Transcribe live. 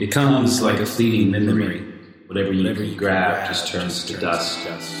Becomes like a fleeting memory. Whatever you grab just turns to dust.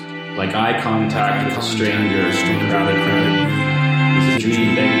 Like eye contact with a stranger in a crowded room. Is a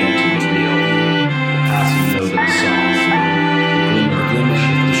dream begging to be real. The passing note of a song. The glimmer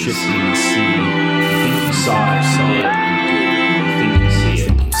of the shifting sea. You think you saw it, you think you see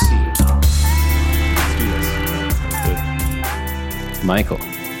it. Michael.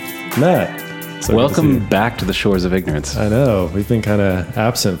 Matt. So Welcome back to the Shores of Ignorance. I know. We've been kind of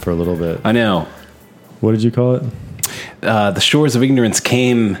absent for a little bit. I know. What did you call it? The Shores of Ignorance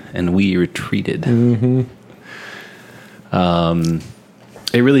came and we retreated. Mm-hmm.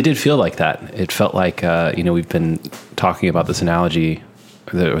 It really did feel like that. It felt like, we've been talking about this analogy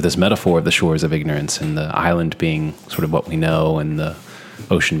or this metaphor of the shores of ignorance, and the island being sort of what we know and the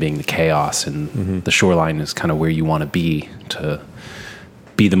ocean being the chaos, and the shoreline is kind of where you want to be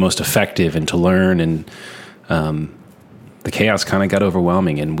the most effective and to learn, and the chaos kind of got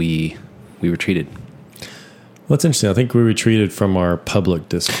overwhelming and we retreated. Well, it's interesting. I think we retreated from our public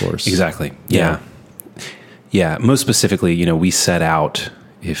discourse. Exactly. Yeah. Most specifically, we set out,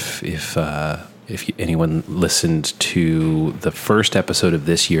 if anyone listened to the first episode of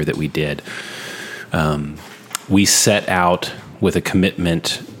this year that we did, we set out with a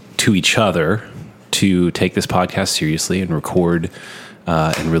commitment to each other to take this podcast seriously and record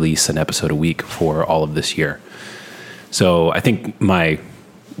and release an episode a week for all of this year. So I think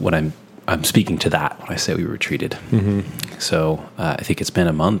I'm speaking to that when I say we retreated. Mm-hmm. So I think it's been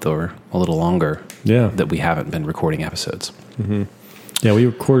a month or a little longer that we haven't been recording episodes. Mm-hmm. Yeah, we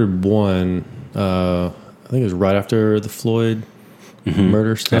recorded one, I think it was right after the Floyd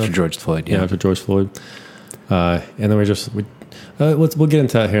murder stuff. After George Floyd, yeah. After George Floyd. And then we'll get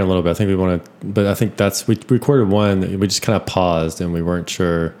into that here in a little bit. I think I think we recorded one that we just kind of paused and we weren't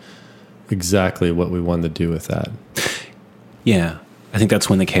sure exactly what we wanted to do with that. Yeah. I think that's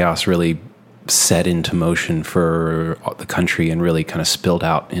when the chaos really set into motion for the country and really kind of spilled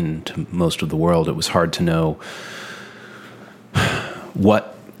out into most of the world. It was hard to know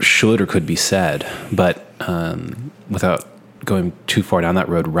what should or could be said, but without going too far down that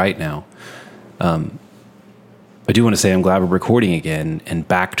road right now, I do want to say I'm glad we're recording again and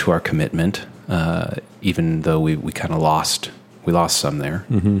back to our commitment, even though we kind of lost some there.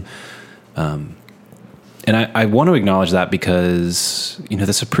 Mm-hmm. And I want to acknowledge that because,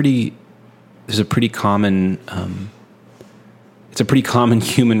 there's a pretty common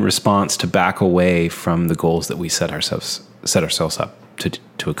human response to back away from the goals that we set ourselves up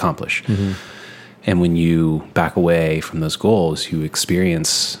to accomplish. Mm-hmm. And when you back away from those goals, you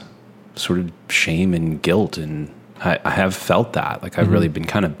experience sort of shame and guilt. And I have felt that, like I've really been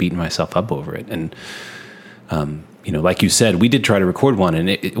kind of beating myself up over it. And, like you said, we did try to record one, and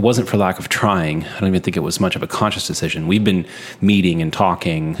it wasn't for lack of trying. I don't even think it was much of a conscious decision. We've been meeting and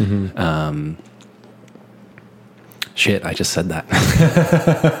talking. Mm-hmm. Shit, I just said that.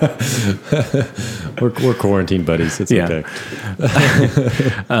 we're quarantine buddies. It's okay.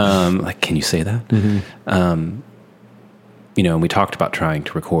 Can you say that? Mm-hmm. And we talked about trying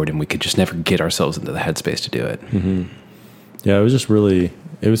to record, and we could just never get ourselves into the headspace to do it. Mm-hmm. Yeah, it was just it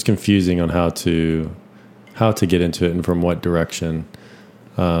was confusing on how to get into it and from what direction.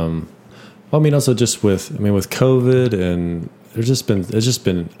 Also just with COVID, and it's just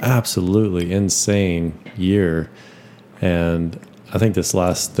been absolutely insane year. And I think this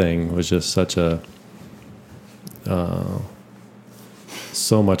last thing was just such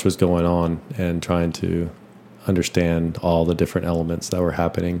so much was going on, and trying to understand all the different elements that were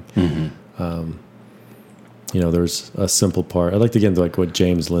happening. Mm-hmm. There's a simple part. I'd like to get into what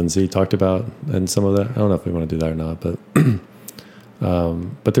James Lindsay talked about and some of that. I don't know if we want to do that or not, but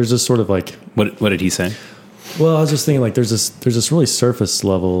there's this sort of what did he say? Well, I was just thinking there's this really surface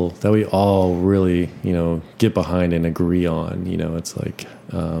level that we all really, get behind and agree on. It's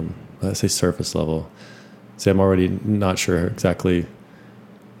I say surface level. See, I'm already not sure exactly.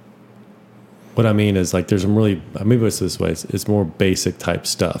 What I mean is there's some really, maybe it's this way. It's more basic type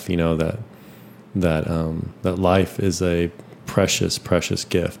stuff, that life is a precious, precious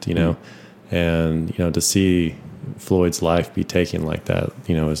gift, mm-hmm. And, to see Floyd's life be taken like that,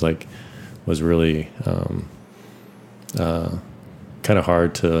 was really, kind of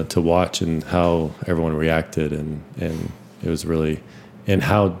hard to watch, and how everyone reacted, and it was really, and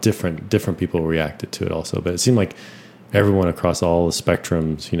how different people reacted to it also. But it seemed like everyone across all the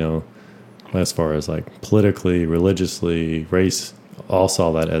spectrums, as far as politically, religiously, race, all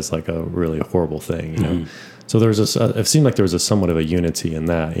saw that as a really horrible thing, Mm-hmm. So there was it seemed like there was somewhat of a unity in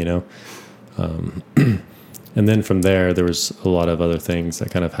that, And then from there was a lot of other things that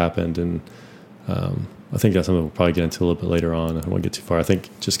kind of happened, and I think that's something we'll probably get into a little bit later on. I don't want to get too far. I think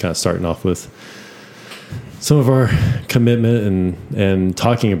just kind of starting off with some of our commitment and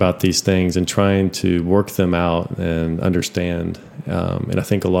talking about these things and trying to work them out and understand. And I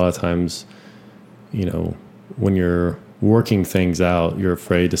think a lot of times, when you're working things out, you're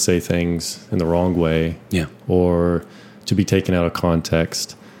afraid to say things in the wrong way, or to be taken out of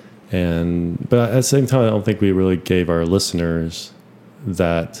context. But at the same time, I don't think we really gave our listeners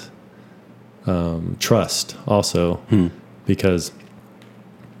that trust also, because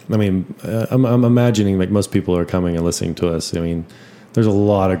I'm imagining like most people are coming and listening to us. There's a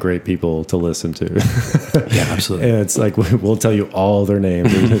lot of great people to listen to. Yeah, absolutely. And it's like, we'll tell you all their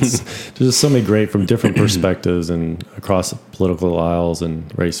names. There's just so many great from different perspectives and across political aisles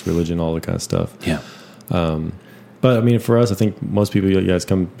and race, religion, all that kind of stuff. Yeah. But for us, I think most people, you guys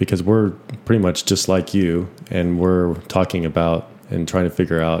come because we're pretty much just like you, and we're talking about and trying to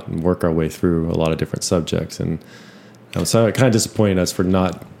figure out and work our way through a lot of different subjects. And so it kind of disappointed us for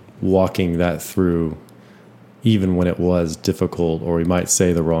not walking that through, even when it was difficult, or we might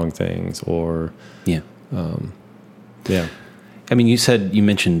say the wrong things, or you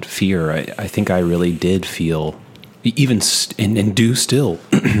mentioned fear. I think I really did feel, even and do still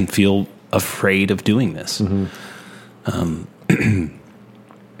feel afraid of doing this,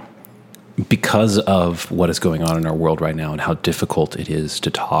 because of what is going on in our world right now and how difficult it is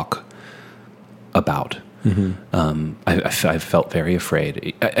to talk about. I felt very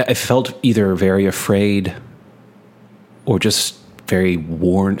afraid. I felt either very afraid or just very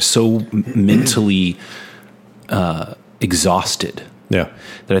worn, so mentally exhausted. Yeah.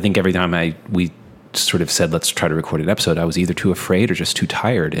 That I think every time we sort of said, let's try to record an episode, I was either too afraid or just too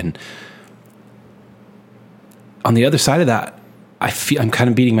tired. And on the other side of that, I'm kind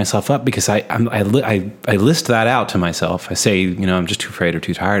of beating myself up because I list that out to myself. I say, I'm just too afraid or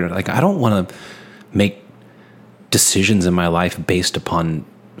too tired. Like, I don't want to make decisions in my life based upon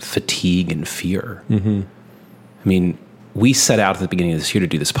fatigue and fear. We set out at the beginning of this year to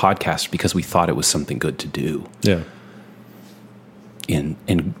do this podcast because we thought it was something good to do. Yeah.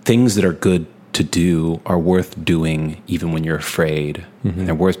 And things that are good to do are worth doing even when you're afraid, and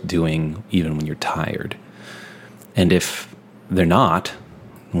they're worth doing even when you're tired. And if they're not,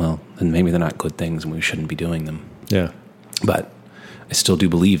 well, then maybe they're not good things and we shouldn't be doing them. Yeah. But I still do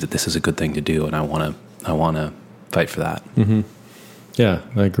believe that this is a good thing to do, and I want to fight for that. Yeah,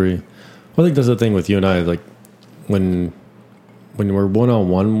 I agree. Well, I think that's the thing with you and I, like when we're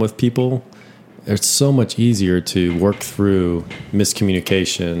one-on-one with people, it's so much easier to work through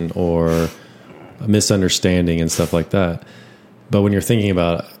miscommunication or misunderstanding and stuff like that. But when you're thinking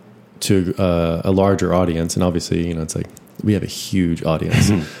about to a larger audience, and obviously, it's like we have a huge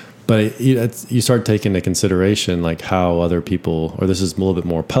audience, but you start taking into consideration like how other people, or this is a little bit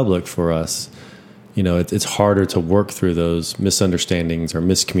more public for us, it's harder to work through those misunderstandings or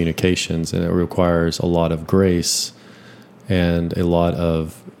miscommunications, and it requires a lot of grace and a lot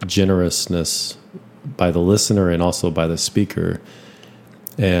of generousness by the listener and also by the speaker.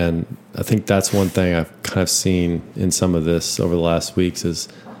 And I think that's one thing I've kind of seen in some of this over the last weeks is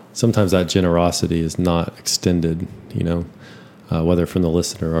sometimes that generosity is not extended, whether from the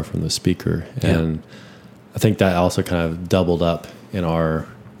listener or from the speaker. And I think that also kind of doubled up in our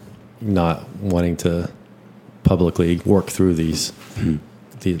not wanting to publicly work through this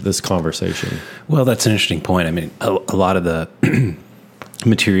conversation. Well, that's an interesting point. A lot of the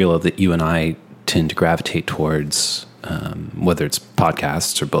material that you and I tend to gravitate towards, whether it's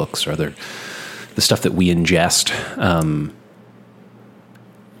podcasts or books or the stuff that we ingest,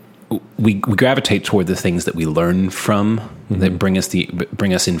 we gravitate toward the things that we learn from, that bring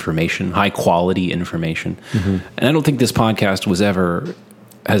us information, high quality information. And I don't think this podcast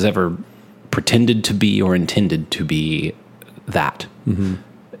has ever pretended to be or intended to be that.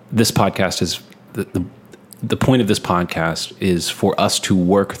 This podcast is the point of this podcast is for us to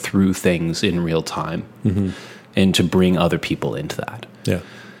work through things in real time, and to bring other people into that. Yeah.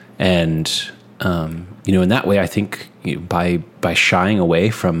 And in that way, I think by shying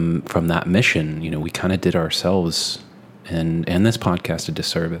away from that mission, we kind of did ourselves and this podcast a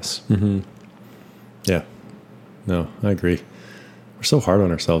disservice. Yeah. No, I agree. We're so hard on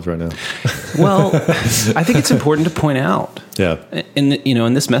ourselves right now. Well, I think it's important to point out. Yeah.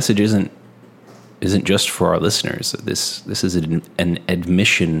 And this message isn't just for our listeners. This is an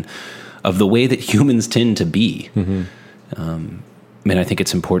admission of the way that humans tend to be. I think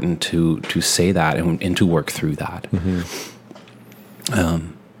it's important to say that and to work through that.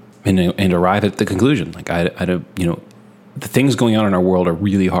 And arrive at the conclusion. Like I don't, the things going on in our world are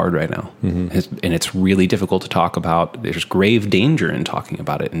really hard right now, and it's really difficult to talk about. There's grave danger in talking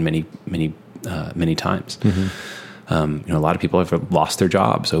about it in many many times. A lot of people have lost their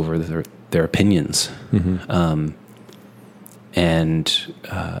jobs over their opinions. And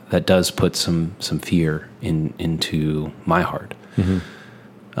that does put some fear into my heart.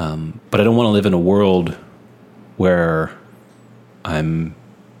 But I don't want to live in a world where I'm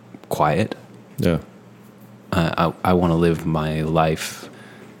quiet. Yeah. I want to live my life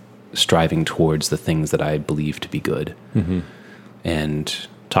striving towards the things that I believe to be good. And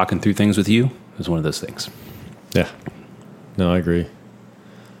talking through things with you is one of those things. Yeah. No, I agree.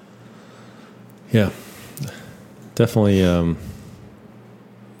 Yeah. Definitely.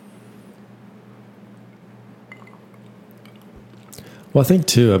 Well, I think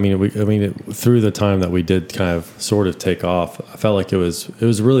too. I mean, through the time that we did kind of sort of take off, I felt like it was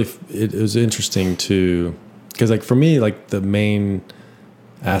interesting to, because like for me, like the main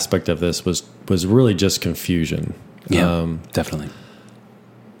aspect of this was really just confusion. Yeah, definitely.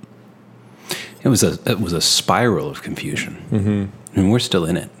 It was a spiral of confusion. And we're still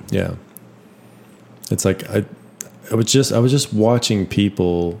in it. Yeah. It's like I was just watching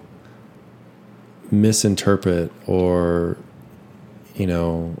people misinterpret or,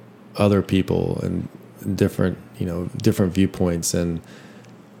 other people and different viewpoints and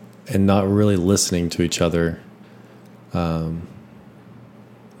not really listening to each other,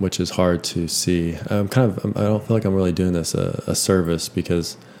 which is hard to see. I don't feel like I'm really doing this a service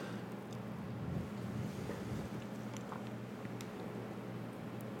because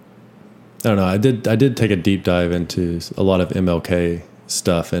I don't know. I did take a deep dive into a lot of MLK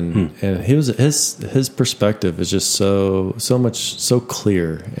stuff, and his perspective is just so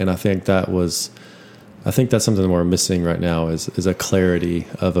clear, and I think that's something we're missing right now is a clarity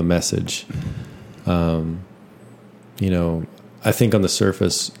of a message. I think on the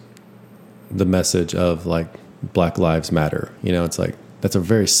surface, the message of like Black Lives Matter, it's like that's a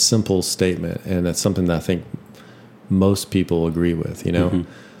very simple statement, and that's something that I think most people agree with,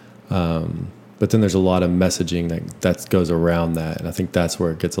 but then there's a lot of messaging that goes around that, and I think that's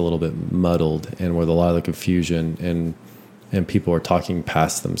where it gets a little bit muddled, and where a lot of the confusion and people are talking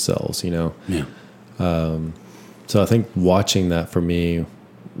past themselves, Yeah. So I think watching that for me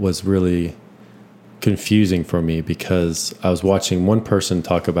was really confusing for me, because I was watching one person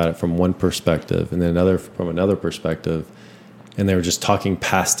talk about it from one perspective, and then another from another perspective, and they were just talking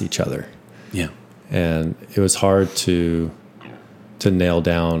past each other. Yeah, and it was hard to nail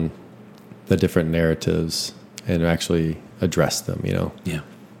down the different narratives and actually address them, Yeah.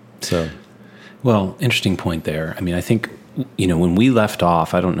 So, well, interesting point there. I mean, I think, when we left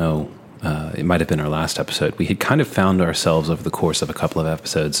off, I don't know, it might have been our last episode, we had kind of found ourselves over the course of a couple of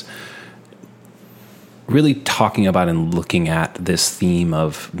episodes really talking about and looking at this theme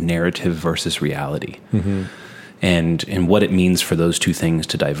of narrative versus reality. And what it means for those two things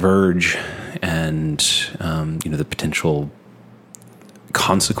to diverge, and, the potential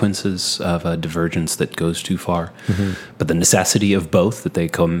consequences of a divergence that goes too far, but the necessity of both, that they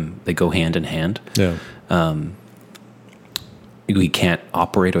go hand in hand. Yeah. We can't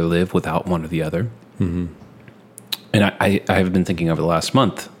operate or live without one or the other. And I have been thinking over the last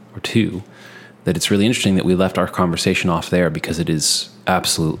month or two that it's really interesting that we left our conversation off there, because it is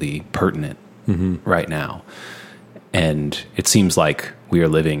absolutely pertinent right now. And it seems like we are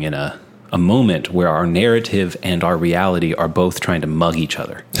living in a moment where our narrative and our reality are both trying to mug each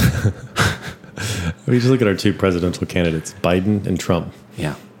other. We just look at our two presidential candidates, Biden and Trump.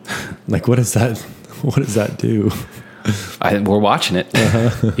 Yeah. Like, what does that do? We're watching it.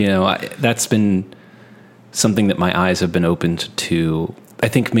 That's been something that my eyes have been opened to. I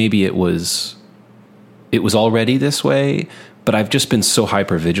think maybe it was already this way, but I've just been so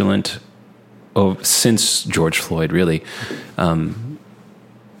hyper vigilant since George Floyd, really.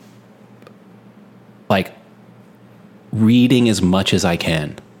 Like reading as much as I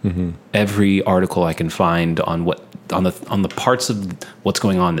can, every article I can find on the parts of what's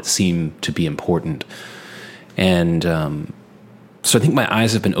going on that seem to be important, and so I think my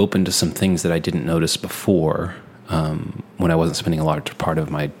eyes have been open to some things that I didn't notice before, when I wasn't spending a large part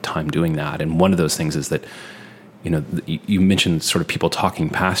of my time doing that. And one of those things is that, you mentioned sort of people talking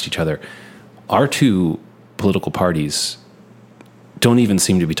past each other. Our two political parties don't even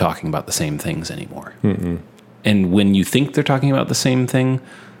seem to be talking about the same things anymore. And when you think they're talking about the same thing,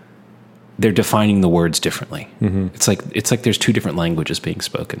 they're defining the words differently. It's like there's two different languages being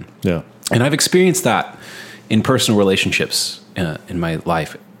spoken. Yeah. And I've experienced that in personal relationships in my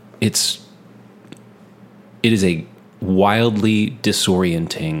life. It is a wildly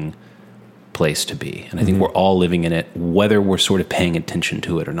disorienting place to be. And I think we're all living in it, whether we're sort of paying attention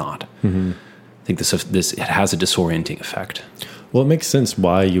to it or not. I think this it has a disorienting effect. Well, it makes sense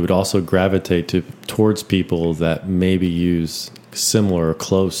why you would also gravitate towards people that maybe use similar or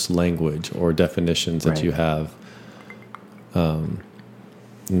close language or definitions that Right. you have. And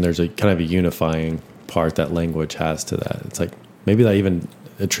there's a kind of a unifying part that language has to that. It's like maybe that even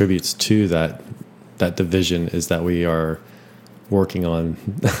attributes to that division, is that we are working on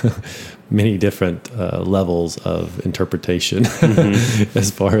many different levels of interpretation as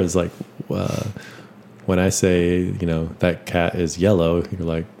far as like when I say, that cat is yellow, you're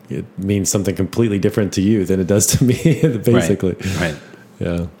like, it means something completely different to you than it does to me, basically. Right.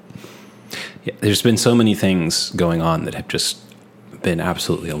 Yeah. Yeah, there's been so many things going on that have just been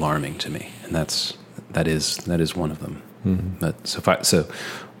absolutely alarming to me, and that is one of them. Mm-hmm. But so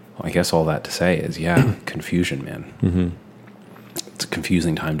I guess all that to say is, confusion, man. Mm-hmm. It's a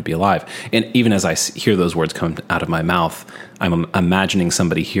confusing time to be alive. And even as I hear those words come out of my mouth, I'm imagining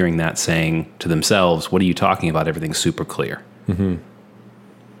somebody hearing that saying to themselves, "What are you talking about? Everything's super clear." Mm-hmm.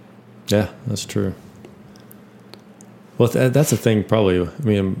 Yeah, that's true. Well, that's the thing. Probably, I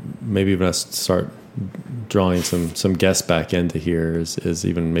mean, maybe when I start drawing some guests back into here, is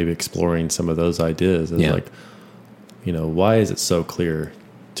even maybe exploring some of those ideas. Is like, why is it so clear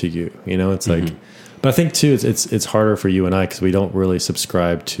to you? It's like, but I think too, it's harder for you and I because we don't really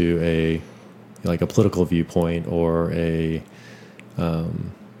subscribe to a political viewpoint or a.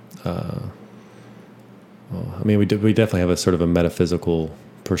 We definitely have a sort of a metaphysical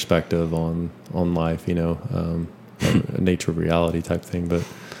perspective on life, a nature of reality type thing. But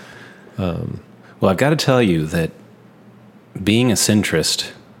well, I've got to tell you that being a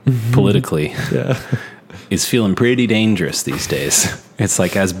centrist politically is feeling pretty dangerous these days. It's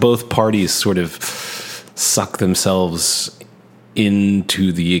like as both parties sort of suck themselves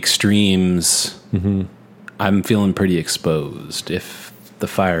into the extremes, I'm feeling pretty exposed if the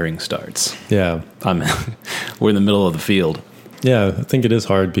firing starts. Yeah. We're in the middle of the field. Yeah, I think it is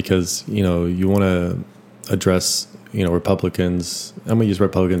hard because, you want to address, Republicans. I'm going to use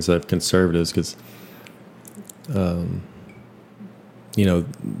Republicans as conservatives because,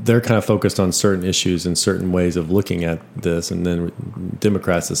 they're kind of focused on certain issues and certain ways of looking at this, and then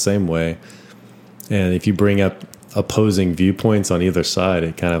Democrats the same way. And if you bring up opposing viewpoints on either side,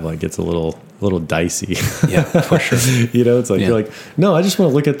 it kind of like gets a little dicey. Yeah, for sure. It's like, you're like, no, I just want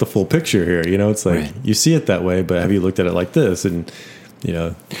to look at the full picture here. It's like, right. You see it that way, but have you looked at it like this? And,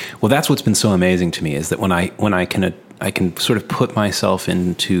 Well, that's what's been so amazing to me is that when I can sort of put myself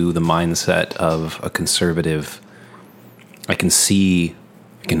into the mindset of a conservative, I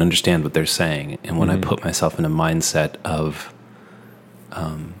can understand what they're saying. And when I put myself in a mindset of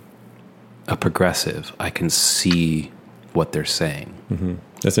a progressive, I can see what they're saying. Mm-hmm.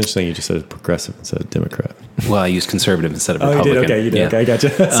 That's interesting. You just said progressive instead of Democrat. Well, I used conservative instead of Oh, Republican. you did? Okay, you did. Yeah. Okay, I gotcha.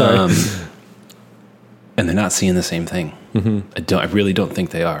 Sorry. And they're not seeing the same thing. Mm-hmm. I really don't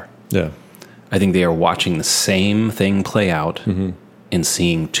think they are. Yeah. I think they are watching the same thing play out and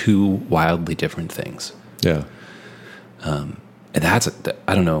seeing two wildly different things. Yeah. And I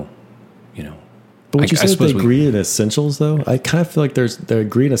don't know, But would you say that they agree in essentials, though? I kind of feel like they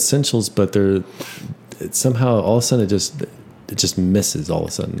agree in essentials, but it's somehow all of a sudden it just misses all of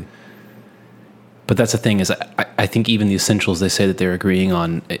a sudden. But that's the thing is I think even the essentials they say that they're agreeing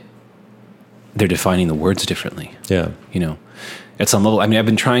on, they're defining the words differently. Yeah. At some level, I mean, I've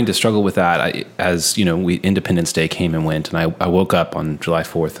been trying to struggle with that. As Independence Day came and went, and I woke up on July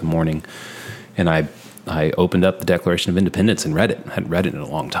 4th in the morning, and I opened up the Declaration of Independence and read it. I hadn't read it in a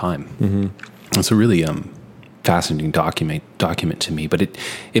long time. Mm-hmm. It's a really fascinating document to me, but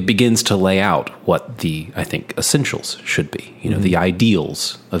it begins to lay out what I think essentials should be. The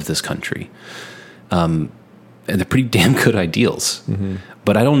ideals of this country, and they're pretty damn good ideals. Mm-hmm.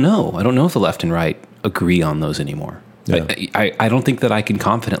 But I don't know if the left and right agree on those anymore. Yeah. I don't think that I can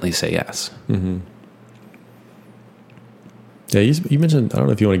confidently say yes. Mm-hmm. Yeah, you mentioned, I don't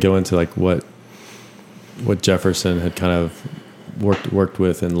know if you want to go into like what Jefferson had kind of worked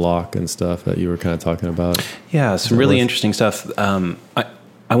with in Locke and stuff that you were kind of talking about. Yeah, some really interesting stuff. I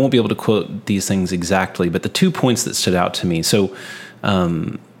won't be able to quote these things exactly, but the 2 points that stood out to me. So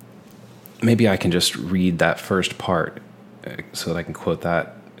maybe I can just read that first part so that I can quote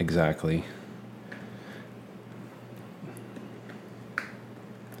that exactly.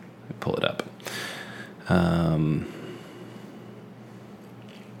 Pull it up.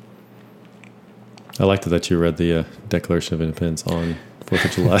 I liked it that you read the Declaration of Independence on 4th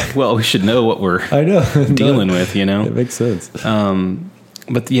of July. Well, we should know what we're dealing with, It makes sense.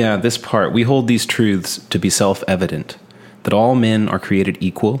 But yeah, this part, we hold these truths to be self-evident, that all men are created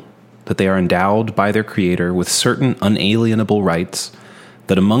equal, that they are endowed by their Creator with certain unalienable rights,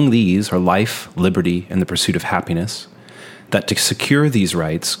 that among these are life, liberty, and the pursuit of happiness, that to secure these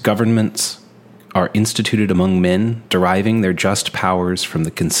rights, governments are instituted among men, deriving their just powers from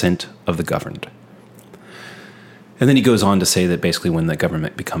the consent of the governed. And then he goes on to say that basically when the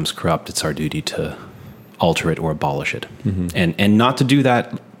government becomes corrupt, it's our duty to alter it or abolish it. And not to do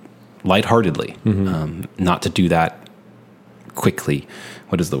that lightheartedly, not to do that quickly.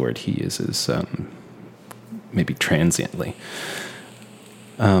 What is the word he uses? Maybe transiently.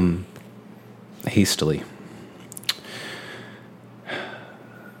 Hastily.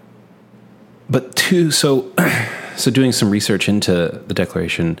 But so doing some research into the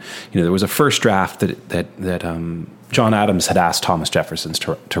Declaration, there was a first draft that John Adams had asked Thomas Jefferson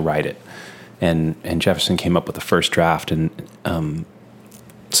to write it, and Jefferson came up with the first draft. And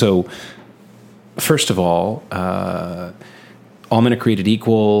so, first of all men are created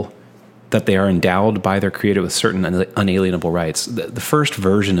equal, that they are endowed by their Creator with certain unalienable rights. The first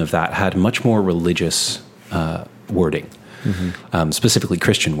version of that had much more religious wording, specifically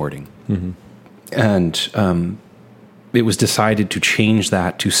Christian wording. And it was decided to change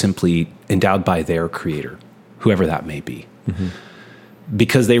that to simply endowed by their Creator, whoever that may be,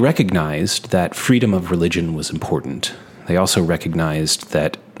 because they recognized that freedom of religion was important. They also recognized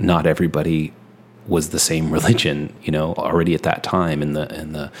that not everybody was the same religion, already at that time in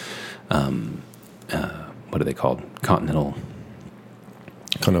the what are they called? Continental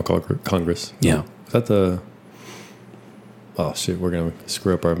Congress. Yeah. Is that the... Oh, shit, we're going to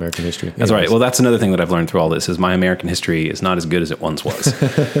screw up our American history. That's right. Well, that's another thing that I've learned through all this is my American history is not as good as it once was.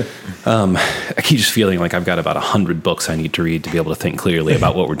 I keep just feeling like I've got about 100 books I need to read to be able to think clearly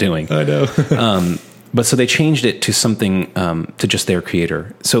about what we're doing. I know. But so they changed it to something, to just their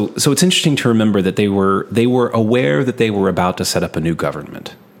Creator. So it's interesting to remember that they were aware that they were about to set up a new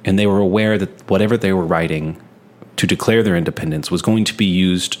government. And they were aware that whatever they were writing to declare their independence was going to be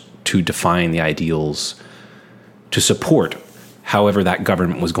used to define the ideals to support however that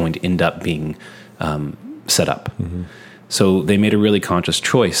government was going to end up being set up. So they made a really conscious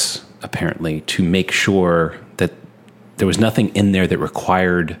choice, apparently, to make sure that there was nothing in there that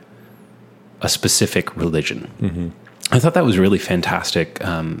required a specific religion. I thought that was really fantastic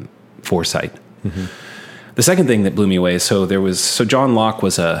foresight. The second thing that blew me away, so John Locke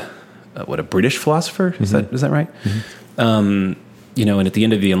was a British philosopher? Is that right? And at the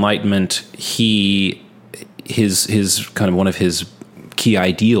end of the Enlightenment, his kind of one of his key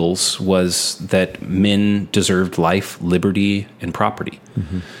ideals was that men deserved life, liberty, and property.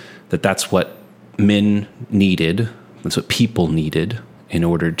 That's what men needed. That's what people needed in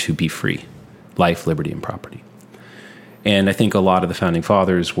order to be free. Life, liberty, and property. And I think a lot of the founding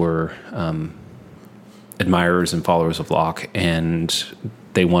fathers were admirers and followers of Locke, and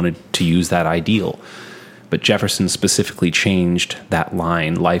they wanted to use that ideal. But Jefferson specifically changed that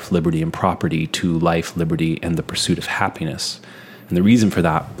line, life, liberty, and property, to life, liberty, and the pursuit of happiness. And the reason for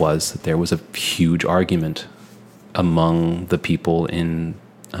that was that there was a huge argument among the people in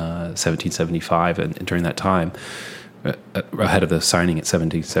 1775 and during that time, ahead of the signing at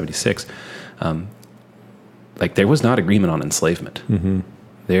 1776. There was not agreement on enslavement.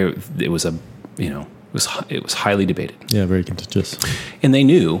 It was highly debated. Yeah, very contentious. And they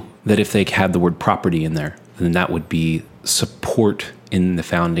knew that if they had the word property in there, then that would be support in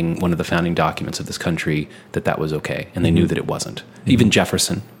one of the founding documents of this country that was okay. And they knew that it wasn't. Even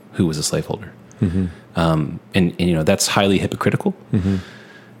Jefferson, who was a slaveholder. And that's highly hypocritical.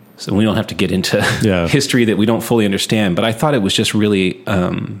 So we don't have to get into history that we don't fully understand. But I thought it was just really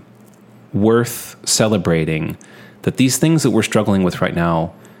worth celebrating that these things that we're struggling with right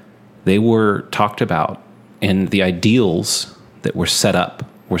now, they were talked about, and the ideals that were set up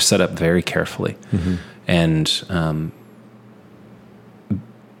very carefully. And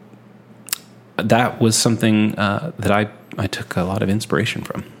that was something that I took a lot of inspiration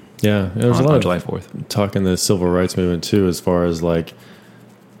from. Yeah, there was a lot on of July 4th. Talk in the civil rights movement too, as far as like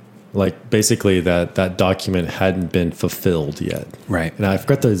basically that document hadn't been fulfilled yet. Right. And I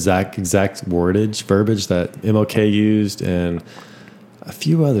forgot the exact verbiage that MLK used, and a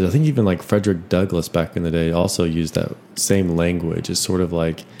few others. I think even like Frederick Douglass back in the day also used that same language. It's sort of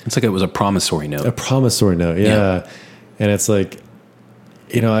like... It's like it was a promissory note. A promissory note, yeah. And it's like,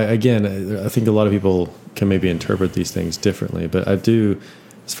 I think a lot of people can maybe interpret these things differently, but I do,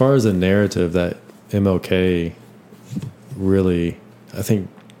 as far as the narrative that MLK really, I think,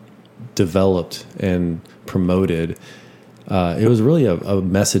 developed and promoted, it was really a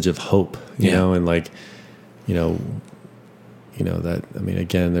message of hope, you know, and like, that, I mean,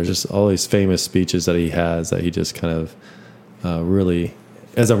 again, there's just all these famous speeches that he has that he just kind of really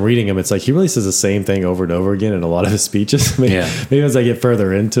as I'm reading him, it's like he really says the same thing over and over again in a lot of his speeches. maybe as I get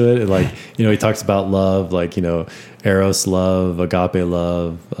further into it, and like, you know, he talks about love, like, you know, eros love, agape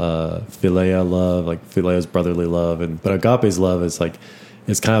love, philia love, like philea's brotherly love, but agape's love is like,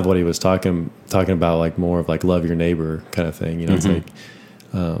 it's kind of what he was talking about, like more of like love your neighbor kind of thing. You know, it's like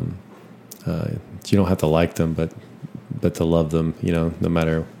you don't have to like them, but to love them. You know, no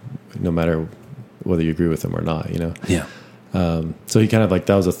matter whether you agree with them or not. You know. Yeah. So he kind of like,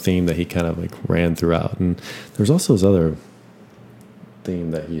 that was a theme that he kind of like ran throughout. And there's also this other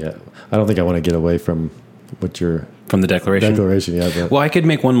theme that he had. I don't think I want to get away from what your from the Declaration. Yeah. Well, I could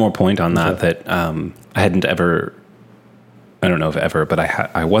make one more point on that I hadn't ever. I don't know if ever, but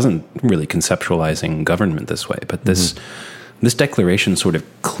I wasn't really conceptualizing government this way. But this declaration sort of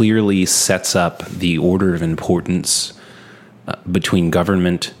clearly sets up the order of importance between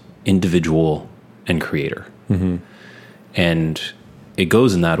government, individual, and creator. Mm-hmm. And it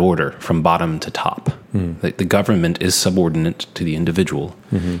goes in that order from bottom to top. The government is subordinate to the individual.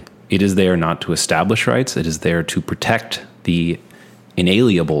 Mm-hmm. It is there not to establish rights. It is there to protect the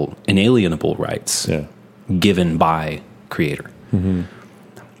inalienable rights given by Creator. Mm-hmm.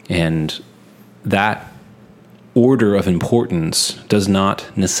 And that order of importance does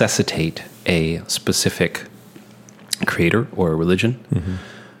not necessitate a specific creator or a religion.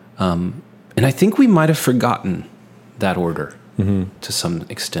 Mm-hmm. And I think we might have forgotten that order to some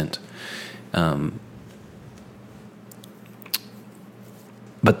extent.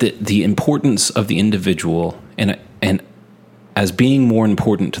 But the importance of the individual and as being more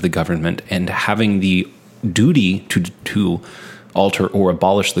important to the government and having the duty to alter or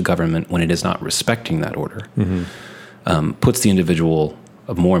abolish the government when it is not respecting that order puts the individual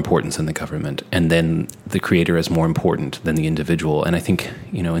of more importance than the government, and then the creator is more important than the individual. And I think,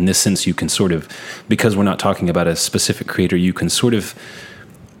 you know, in this sense, you can sort of, because we're not talking about a specific creator, you can sort of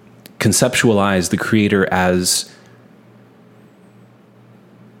conceptualize the creator as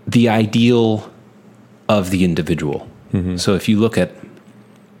the ideal of the individual. Mm-hmm. So if you look at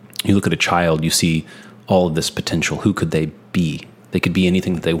a child, you see all of this potential. Who could they be? They could be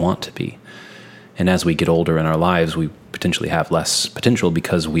anything that they want to be. And as we get older in our lives, we potentially have less potential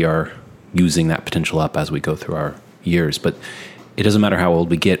because we are using that potential up as we go through our years. But it doesn't matter how old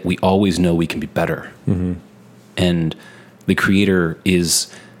we get, we always know we can be better. Mm-hmm. And the creator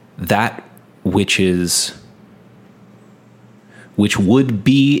is that which would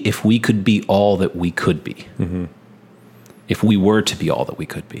be if we could be all that we could be. Mm-hmm. If we were to be all that we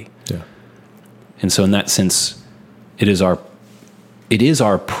could be. Yeah. And so in that sense, it is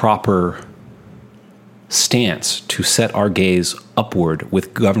our proper stance to set our gaze upward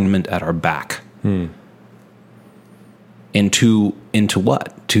with government at our back. Into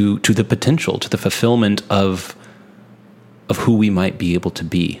what? To the potential, to the fulfillment of who we might be able to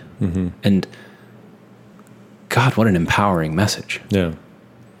be. Mm-hmm. And God, what an empowering message. Yeah.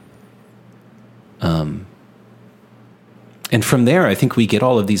 And from there, I think we get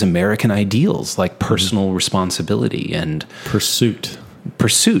all of these American ideals like personal responsibility and pursuit.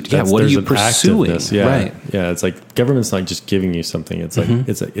 Yeah. What are you pursuing? Yeah. Right. Yeah. It's like government's not just giving you something. It's like,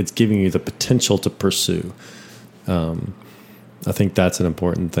 it's giving you the potential to pursue. I think that's an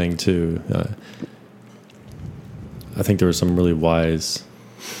important thing too. I think there was some really wise,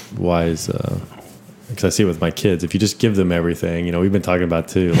 because I see it with my kids. If you just give them everything, you know, we've been talking about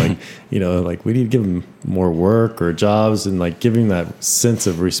too, like, you know, like we need to give them more work or jobs and like giving that sense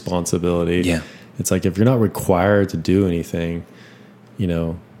of responsibility. Yeah. It's like, if you're not required to do anything, you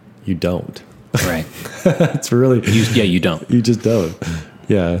know, you don't. Right. It's really, you don't. You just don't.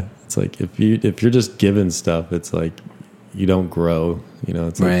 Yeah. It's like, if you're just given stuff, it's like, you don't grow, you know,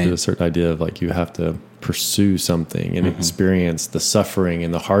 it's like there's a certain idea of like, you have to pursue something and experience the suffering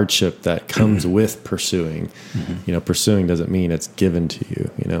and the hardship that comes with pursuing. You know, pursuing doesn't mean it's given to you,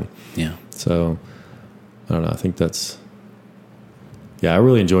 you know? Yeah. So I don't know. I think that's, I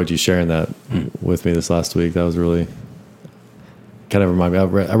really enjoyed you sharing that with me this last week. That was really kind of remind me.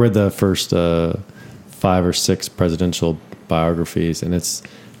 I read the first 5 or 6 presidential biographies, and it's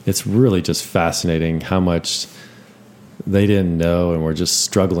really just fascinating how much they didn't know and were just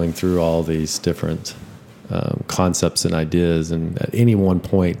struggling through all these different concepts and ideas. And at any one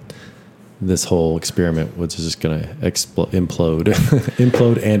point, this whole experiment was just going to implode,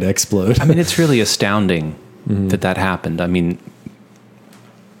 implode and explode. I mean, it's really astounding that happened. I mean,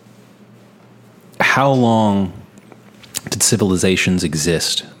 how long did civilizations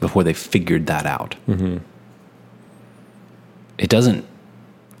exist before they figured that out? It doesn't.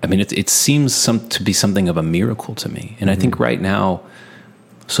 I mean, it seems to be something of a miracle to me. And I think right now,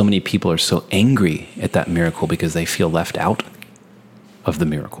 so many people are so angry at that miracle because they feel left out. of the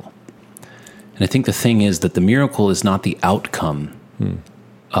miracle. And I think the thing is that the miracle is not the outcome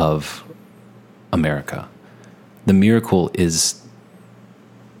of America. The miracle is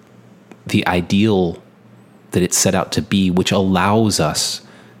the ideal that it set out to be, which allows us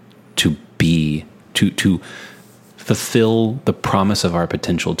to be, to fulfill the promise of our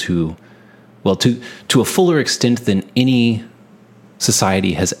potential to a fuller extent than any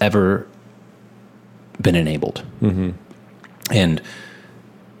society has ever been enabled. And,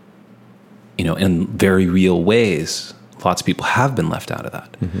 in very real ways, lots of people have been left out of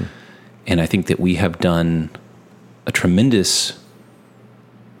that. And I think that we have done a tremendous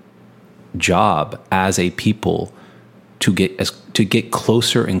job as a people to get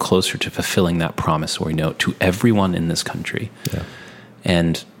closer and closer to fulfilling that promissory note to everyone in this country. Yeah.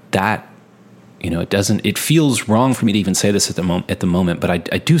 And that, it feels wrong for me to even say this at the moment, but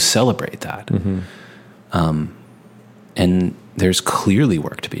I do celebrate that. And there's clearly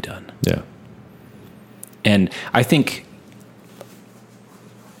work to be done. Yeah. And I think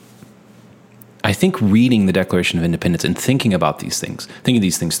reading the Declaration of Independence and thinking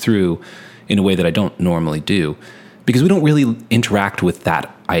these things through in a way that I don't normally do, because we don't really interact with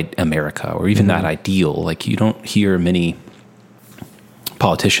that America or even that ideal. Like, you don't hear many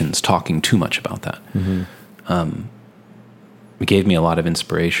politicians talking too much about that. It gave me a lot of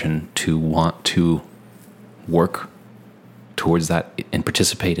inspiration to want to work towards that and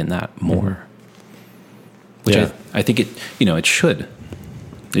participate in that more. Which I think it should.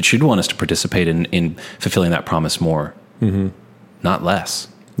 It should want us to participate in fulfilling that promise more, not less.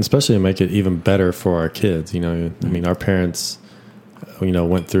 Especially to make it even better for our kids. I mean, our parents,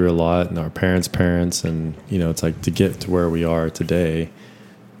 went through a lot, and our parents, and, it's like to get to where we are today.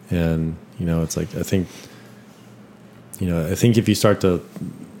 And, it's like, I think if you start to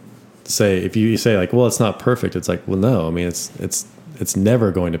if you say like, well, it's not perfect. It's like, well, no, I mean, it's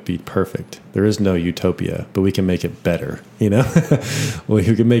never going to be perfect. There is no utopia, but we can make it better. We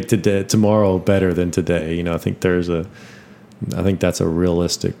can make tomorrow better than today. I think that's a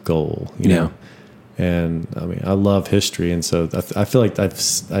realistic goal. And I mean, I love history, and so I feel like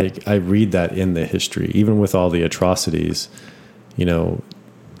I read that in the history, even with all the atrocities.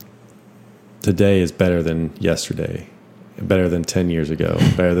 Today is better than yesterday, better than 10 years ago,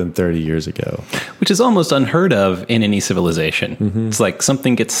 better than 30 years ago. Which is almost unheard of in any civilization. It's like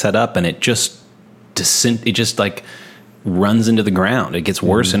something gets set up and it just like runs into the ground. It gets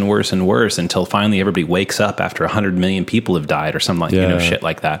worse and worse and worse until finally everybody wakes up after 100 million people have died or something like, shit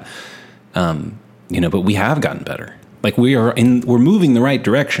like that. But we have gotten better. Like we're moving the right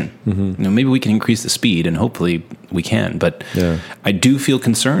direction. Maybe we can increase the speed, and hopefully we can. But I do feel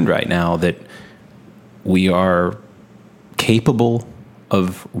concerned right now that we are capable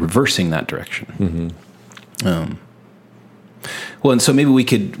of reversing that direction. Well, and so maybe we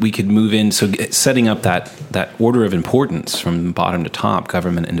could move in. So setting up that order of importance from bottom to top: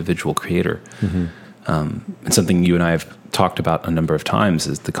 government, individual, creator. And something you and I have talked about a number of times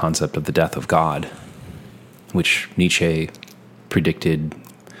is the concept of the death of God, which Nietzsche predicted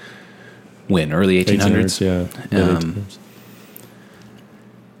when? Early 1800s? Yeah.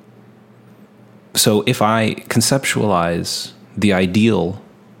 So if I conceptualize the ideal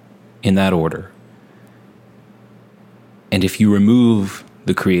in that order, and if you remove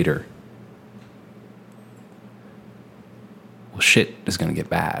the creator, well, shit is going to get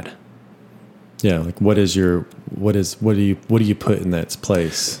bad. Yeah, like what do you put in that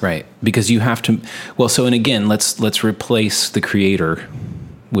place? Right, because you have to. Well, so and again, let's replace the creator,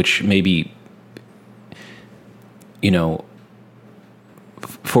 which maybe,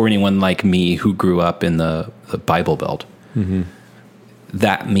 for anyone like me who grew up in the Bible Belt,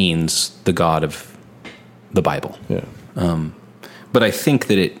 that means the God of the Bible. Yeah. But I think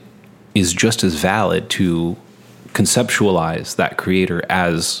that it is just as valid to conceptualize that creator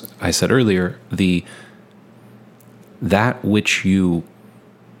as I said earlier, that which you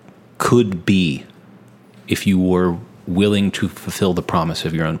could be if you were willing to fulfill the promise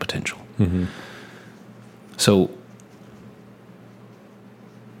of your own potential. So,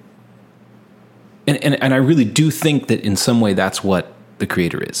 and I really do think that in some way that's what the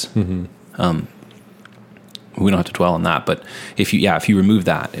creator is. We don't have to dwell on that, but if you remove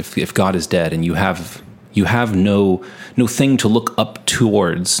that, if God is dead and you have no thing to look up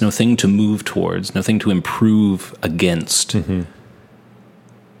towards, no thing to move towards, no thing to improve against,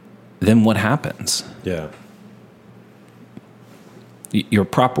 then what happens? Yeah. Your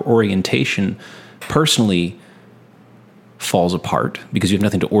proper orientation personally falls apart because you have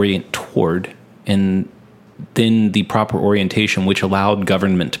nothing to orient toward, and then the proper orientation which allowed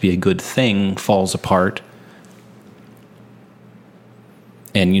government to be a good thing falls apart.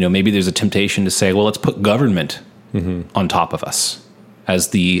 And, maybe there's a temptation to say, well, let's put government on top of us as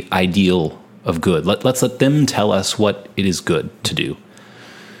the ideal of good. Let's let them tell us what it is good to do.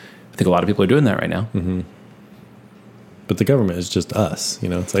 I think a lot of people are doing that right now. Mm-hmm. But the government is just us,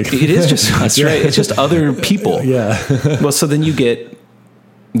 it's like it is just us, right? It's just other people. Yeah. Well, so then you get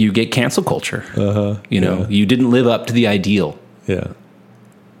cancel culture. You didn't live up to the ideal. Yeah.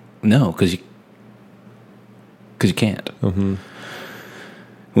 No, because you can't. Mm-hmm.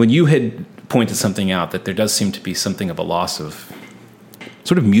 When you had pointed something out, that there does seem to be something of a loss of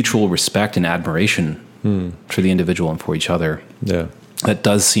sort of mutual respect and admiration for the individual and for each other. Yeah. That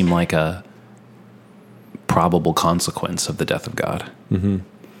does seem like a probable consequence of the death of God. Mm-hmm.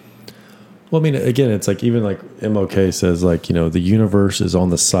 Well, I mean, again, it's like, even like MLK says, like, the universe is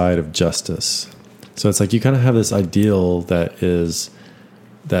on the side of justice. So it's like you kind of have this ideal that is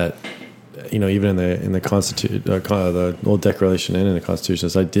that, even in the Constitution, the old Declaration and in the Constitution,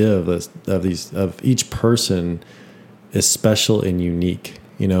 this idea of each person is special and unique.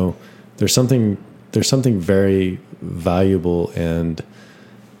 There's something very valuable and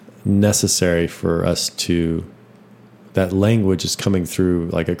necessary for us to. That language is coming through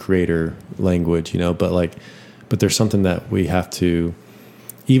like a creator language, but there's something that we have to.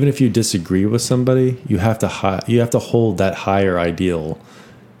 Even if you disagree with somebody, you have to hold that higher ideal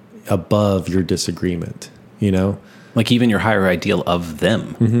above your disagreement, Like even your higher ideal of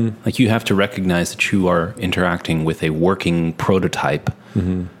them. Mm-hmm. Like you have to recognize that you are interacting with a working prototype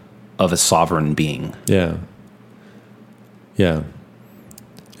of a sovereign being. Yeah. Yeah.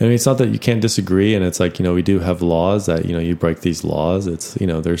 I mean, it's not that you can't disagree, and it's like, we do have laws that, you break these laws. It's,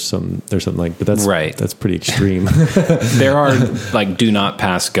 there's something like, but that's right. That's pretty extreme. There are like, do not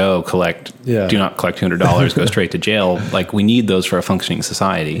pass go, collect, do not collect $200, go straight to jail. Like we need those for a functioning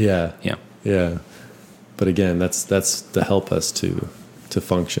society. Yeah. Yeah. Yeah. But again, that's to help us to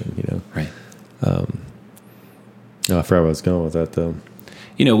function, Right. I forgot where I was going with that though.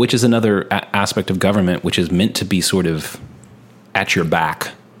 Which is another aspect of government, which is meant to be sort of at your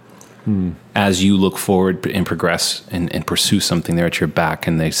back. As you look forward and progress and pursue something, they're at your back,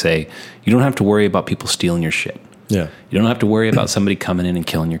 and they say, you don't have to worry about people stealing your shit. Yeah. You don't have to worry about somebody coming in and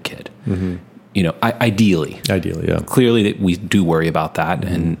killing your kid. Mm-hmm. Ideally, yeah. Clearly that we do worry about that,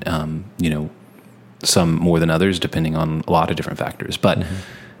 and, some more than others, depending on a lot of different factors. But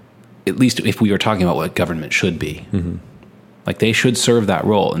at least if we are talking about what government should be, like they should serve that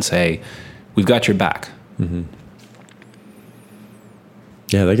role and say, we've got your back. Mm-hmm.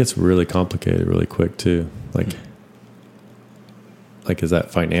 Yeah, that gets really complicated really quick too. Like, is that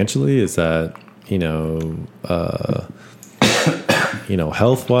financially? Is that,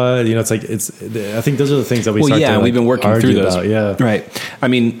 health wise? It's like, I think those are the things that we start to we've been working through those. About. Yeah. Right. I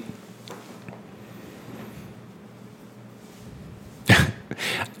mean,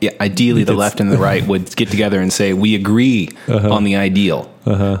 ideally the left and the right would get together and say, we agree on the ideal.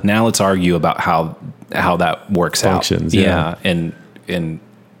 Now let's argue about how that works Functions, out. Yeah. And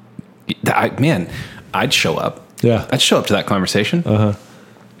I'd show up. Yeah. I'd show up to that conversation.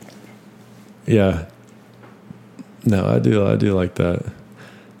 Yeah. No, I do like that.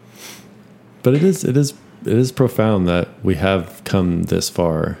 But it is profound that we have come this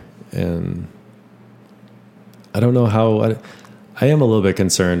far, and I don't know how. I am a little bit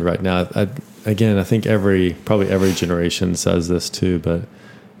concerned right now. I think probably every generation says this too, but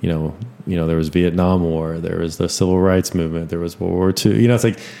there was Vietnam War, there was the Civil Rights Movement, there was World War II. It's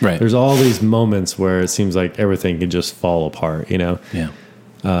like there's all these moments where it seems like everything can just fall apart. Yeah.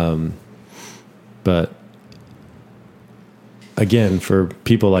 But again, for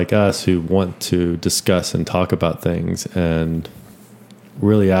people like us who want to discuss and talk about things and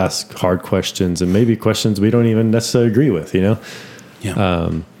really ask hard questions, and maybe questions we don't even necessarily agree with, Yeah.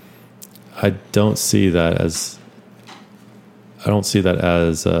 I don't see that as.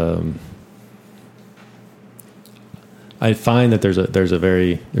 I find that there's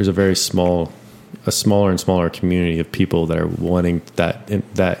a smaller and smaller community of people that are wanting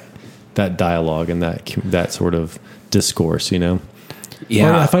that dialogue and that sort of discourse, Yeah.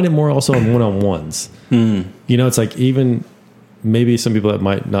 Or I find it more also in one-on-ones. It's like, even maybe some people that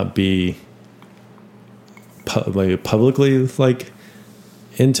might not be publicly like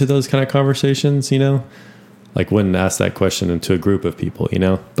into those kind of conversations, like wouldn't ask that question into a group of people,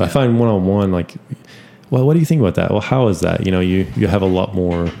 but I find one-on-one, like, well, what do you think about that? Well, how is that? You have a lot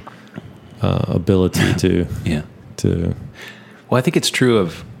more ability to. Well, I think it's true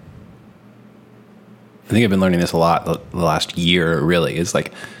of. I think I've been learning this a lot the last year. Really, is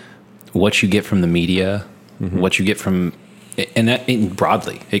like what you get from the media, what you get from And that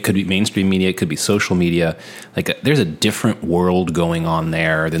broadly, it could be mainstream media, it could be social media. Like there's a different world going on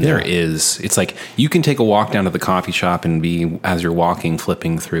there than there is. It's like you can take a walk down to the coffee shop and be, as you're walking,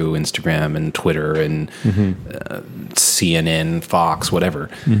 flipping through Instagram and Twitter and CNN, Fox, whatever.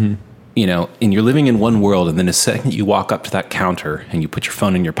 You know, and you're living in one world, and then the second you walk up to that counter and you put your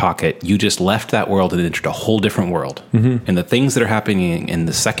phone in your pocket, you just left that world and entered a whole different world. And the things that are happening in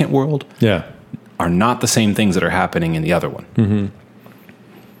the second world are not the same things that are happening in the other one.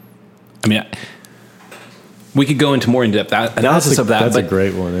 I mean, we could go into more in-depth analysis of that. That's a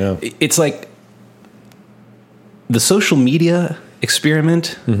great one, yeah. It's like the social media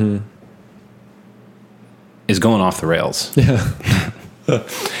experiment is going off the rails. Yeah.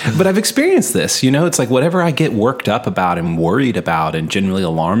 But I've experienced this, you know, it's like whatever I get worked up about and worried about and generally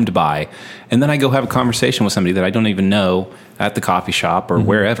alarmed by, and then I go have a conversation with somebody that I don't even know at the coffee shop or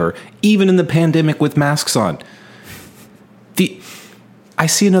wherever, even in the pandemic with masks on. I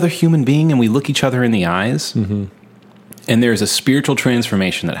see another human being and we look each other in the eyes, and there's a spiritual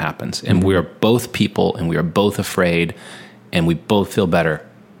transformation that happens, and we are both people and we are both afraid and we both feel better.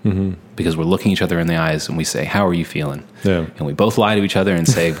 Because we're looking each other in the eyes and we say, how are you feeling? Yeah. And we both lie to each other and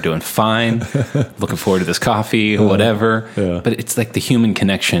say, we're doing fine, looking forward to this coffee or whatever. Yeah. But it's like the human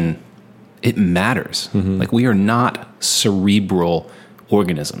connection, it matters. Like we are not cerebral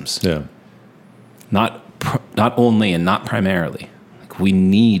organisms. Yeah. Not only and not primarily. Like we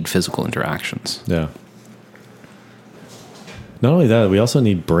need physical interactions. Yeah. Not only that, we also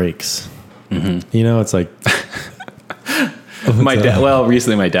need breaks. You know, it's like...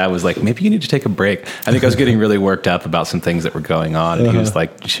 Recently my dad was like, maybe you need to take a break. I think I was getting really worked up about some things that were going on. And he was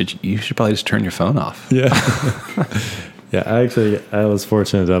like, you should probably just turn your phone off. Yeah. Yeah. I was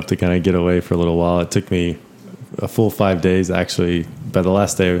fortunate enough to kind of get away for a little while. It took me a full 5 days, actually. By the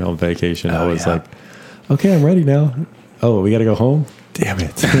last day on vacation, I was like, okay, I'm ready now. Oh, we got to go home? Damn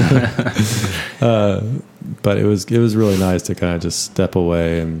it. But it was really nice to kind of just step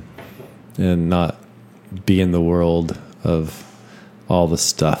away and not be in the world of all the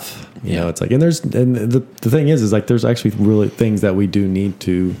stuff, you know. It's like, and the thing is like there's actually really things that we do need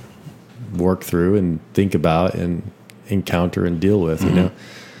to work through and think about and encounter and deal with, you know.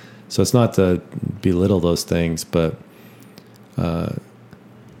 So it's not to belittle those things, but a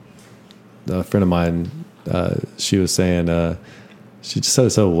friend of mine, she was saying, she just said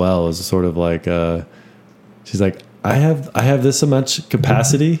it so well. It was sort of like, she's like, I have this much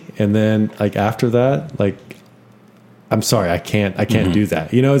capacity, and then like after that, like, I'm sorry, I can't do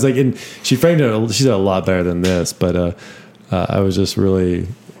that. You know, it's like, and she framed it, she said a lot better than this, but I was kind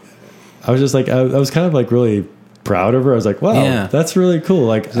of like really proud of her. I was like, wow, that's really cool.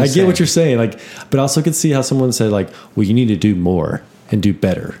 Like, I get what you're saying. Like, but I also could see how someone said like, well, you need to do more and do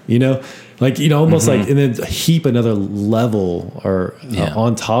better, you know? Like, you know, almost like, and then heap another level or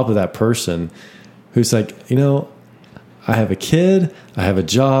on top of that person who's like, you know, I have a kid, I have a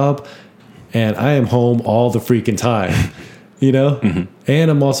job, and I am home all the freaking time, you know? And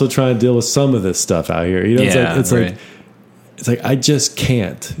I'm also trying to deal with some of this stuff out here. You know, it's like I just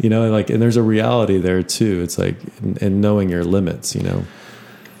can't, you know, and there's a reality there too. It's like, and knowing your limits, you know?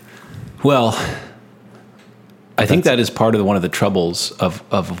 Well, I think that is part of one of the troubles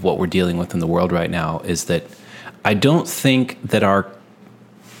of what we're dealing with in the world right now, is that I don't think that our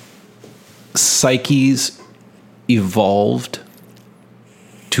psyches evolved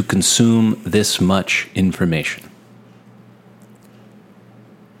to consume this much information.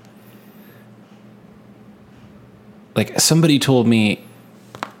 Like somebody told me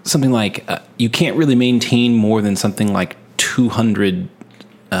something like, you can't really maintain more than something like 200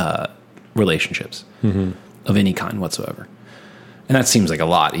 relationships of any kind whatsoever. And that seems like a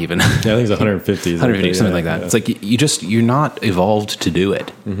lot even. Yeah, I think it's 150. 150, something like that. Yeah. It's like you're not evolved to do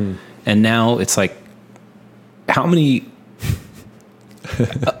it. And now it's like, how many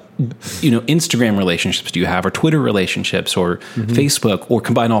Instagram relationships do you have, or Twitter relationships, or Facebook, or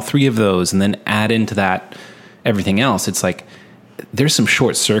combine all three of those and then add into that everything else? It's like there's some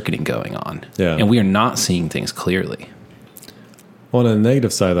short circuiting going on, and we are not seeing things clearly. Well, and the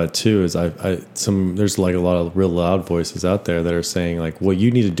negative side of that too is there's like a lot of real loud voices out there that are saying like, well,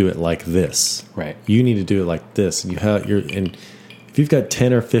 you need to do it like this, right? You need to do it like this, and and if you've got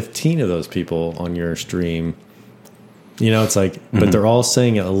 10 or 15 of those people on your stream, you know, it's like, but they're all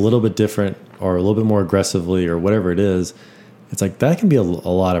saying it a little bit different or a little bit more aggressively or whatever it is. It's like that can be a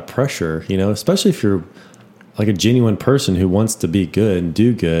lot of pressure, you know, especially if you're like a genuine person who wants to be good and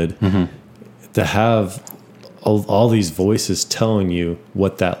do good, to have all these voices telling you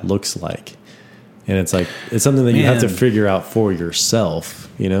what that looks like. And it's like, it's something that you have to figure out for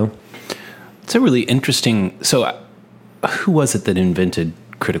yourself, you know? It's a really interesting, so who was it that invented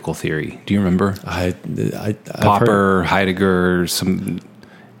critical theory? Do you remember? I've Popper, Heidegger, some.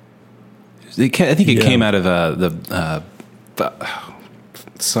 I think it came out of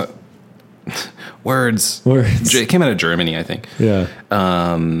words. It came out of Germany, I think. Yeah.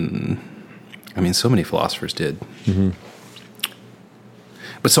 I mean, so many philosophers did. Mm-hmm.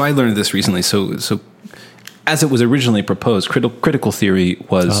 But so I learned this recently. So as it was originally proposed, critical theory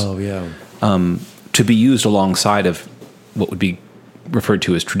was to be used alongside of what would be referred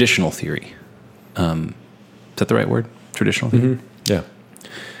to as traditional theory. Is that the right word? Traditional theory? Mm-hmm. Yeah.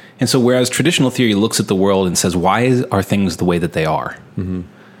 And so whereas traditional theory looks at the world and says, why are things the way that they are?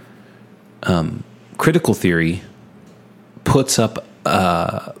 Mm-hmm. Critical theory puts up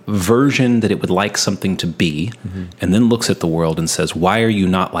a version that it would like something to be, and then looks at the world and says, why are you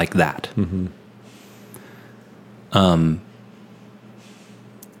not like that?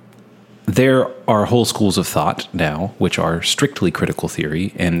 There are whole schools of thought now which are strictly critical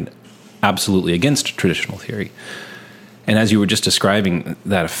theory and absolutely against traditional theory. And as you were just describing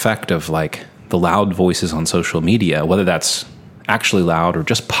that effect of like the loud voices on social media, whether that's actually loud or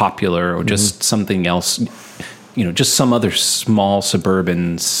just popular or just something else, just some other small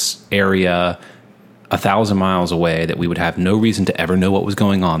suburban area 1,000 miles away that we would have no reason to ever know what was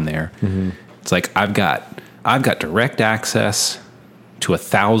going on there. It's like I've got direct access to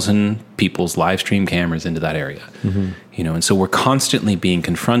 1,000 people's live stream cameras into that area. And so we're constantly being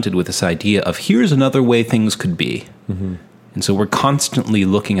confronted with this idea of here's another way things could be. And so we're constantly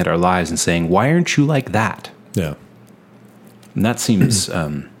looking at our lives and saying, why aren't you like that? Yeah. And that seems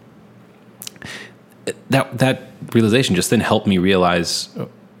that realization just then helped me realize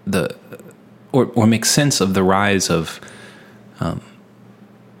or make sense of the rise of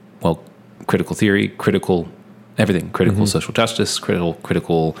critical theory, critical everything, critical social justice,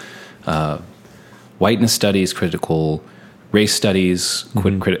 critical whiteness studies, critical race studies.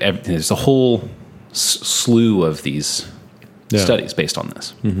 There's a whole slew of these studies based on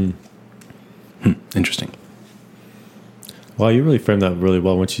this. Interesting. Well, you really framed that really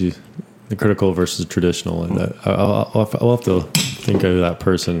well once you the critical versus traditional, and I'll have to think of who that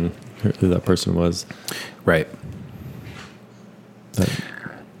person was. Right.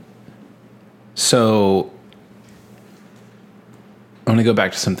 So I want to go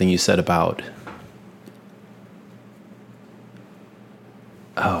back to something you said about.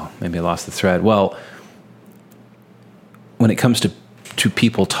 Oh, maybe I lost the thread. Well, when it comes to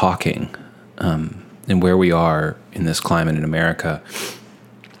people talking, and where we are in this climate in America,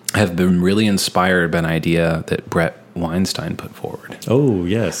 I have been really inspired by an idea that Brett Weinstein put forward. Oh,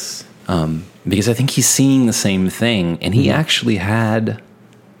 yes. Because I think he's seeing the same thing, and he actually had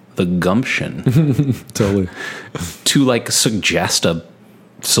the gumption totally to like suggest a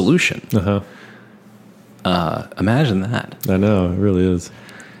solution. Imagine that. I know, it really is.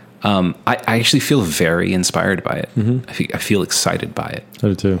 I actually feel very inspired by it. I feel excited by it. I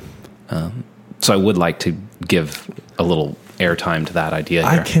do too. So I would like to give a little airtime to that idea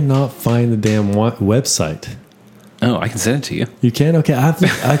here. I cannot find the damn website. Oh, I can send it to you. You can? Okay. I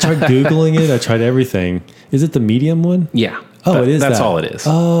tried Googling it. I tried everything. Is it the Medium one? Yeah. Oh, it is. That's that. all it is.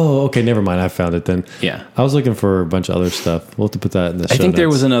 Oh, okay. Never mind. I found it then. Yeah. I was looking for a bunch of other stuff. We'll have to put that in the show I think there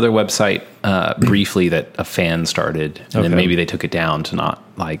notes. was another website briefly that a fan started, and then maybe they took it down to not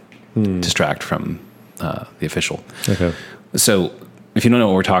like distract from the official. Okay. So if you don't know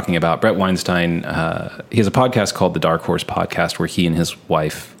what we're talking about, Brett Weinstein, he has a podcast called the Dark Horse Podcast where he and his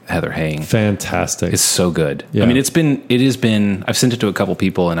wife, Heather Haying. Fantastic. It's so good. Yeah. I mean, it has been, I've sent it to a couple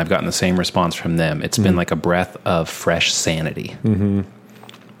people and I've gotten the same response from them. It's been like a breath of fresh sanity.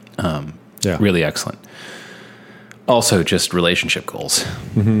 Really excellent. Also just relationship goals.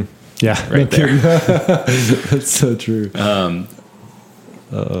 Yeah. Right there. That's so true.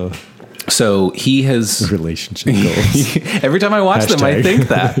 So he has Relationship goals. every time I watch them, I think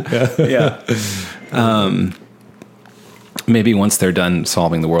that. Maybe once they're done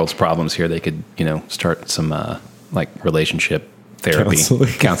solving the world's problems here, they could, start some like relationship therapy,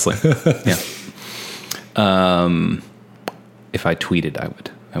 counseling. Yeah. If I tweeted,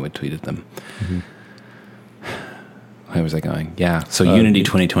 I would tweet at them. Where was I going? Yeah. So Unity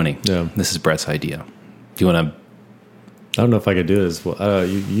 2020. Yeah. This is Brett's idea. Do you want to? I don't know if I could do this. Well,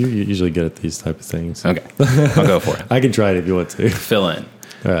 you're usually good at these type of things. Okay. I'll go for it. I can try it if you want to. Fill in.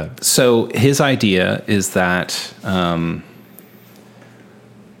 All right. So his idea is that I'm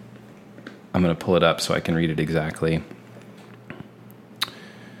going to pull it up so I can read it exactly.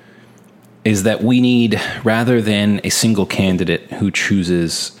 Is that we need, rather than a single candidate who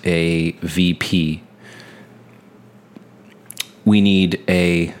chooses a VP, we need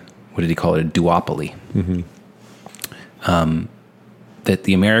a, what did he call it, a duopoly. that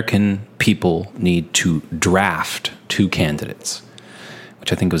the American people need to draft 2 candidates,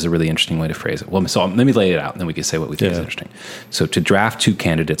 which I think was a really interesting way to phrase it. Well, so let me lay it out, and then we can say what we think is interesting. So to draft 2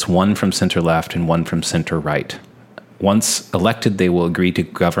 candidates, one from center-left and one from center-right. Once elected, they will agree to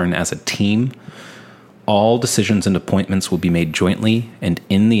govern as a team. All decisions and appointments will be made jointly and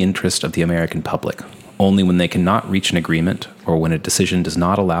in the interest of the American public. Only when they cannot reach an agreement or when a decision does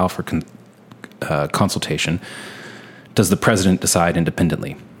not allow for consultation does the president decide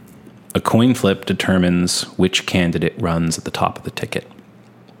independently. A coin flip determines which candidate runs at the top of the ticket.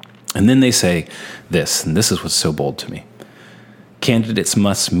 And then they say this, and this is what's so bold to me. Candidates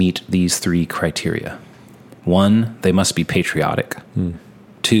must meet these 3 criteria. 1, they must be patriotic.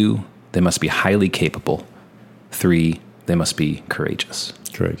 2, they must be highly capable. 3, they must be courageous.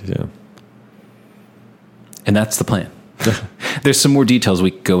 Correct, yeah. And that's the plan. There's some more details we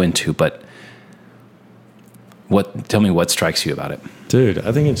could go into, but tell me what strikes you about it. Dude,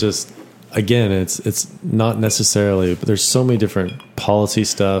 I think it's just, again, it's not necessarily, but there's so many different policy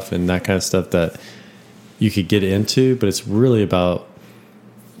stuff and that kind of stuff that you could get into, but it's really about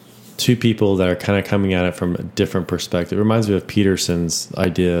 2 people that are kind of coming at it from a different perspective. It reminds me of Peterson's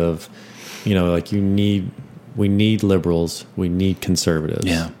idea of, like we need liberals, we need conservatives.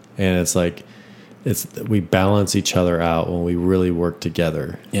 Yeah. And it's like, we balance each other out when we really work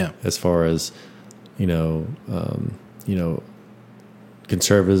together. Yeah. As far as,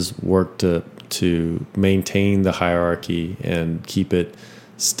 conservatives work to maintain the hierarchy and keep it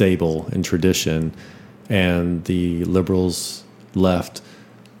stable in tradition, and the liberals left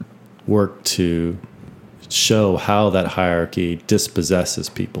work to show how that hierarchy dispossesses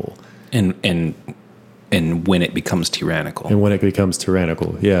people And when it becomes tyrannical. and when it becomes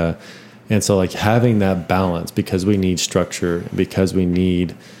tyrannical. Yeah. And so like having that balance, because we need structure, because we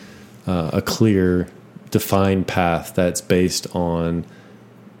need a clear defined path that's based on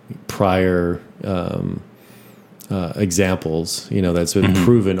prior examples, that's been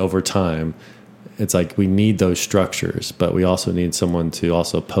proven over time. It's like we need those structures, but we also need someone to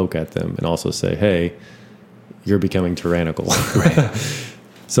also poke at them and also say, hey, you're becoming tyrannical. Right.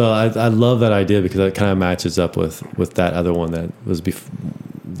 So I love that idea because it kind of matches up with that other one that was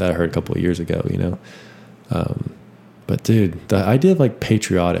that I heard a couple of years ago, But dude, the idea of like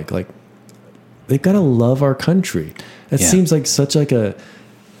patriotic, like they've got to love our country. It seems like such like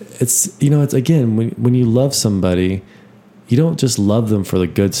it's again, when you love somebody, you don't just love them for the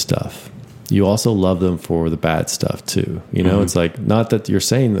good stuff. You also love them for the bad stuff too. It's like, not that you're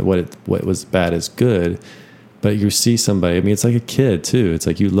saying that what was bad is good, but you see somebody, I mean, it's like a kid too. It's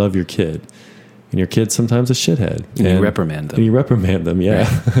like you love your kid. And your kid's sometimes a shithead. And you reprimand them. And you reprimand them, yeah.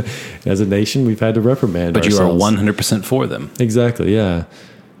 Right. As a nation, we've had to reprimand but ourselves. You are 100% for them. Exactly, yeah.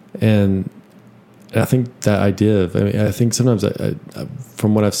 And I think that idea of, I think sometimes,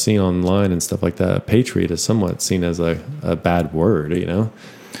 from what I've seen online and stuff like that, patriot is somewhat seen as a bad word,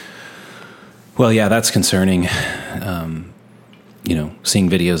 Well, yeah, that's concerning. Seeing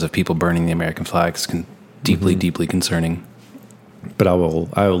videos of people burning the American flag is deeply, deeply concerning. But I will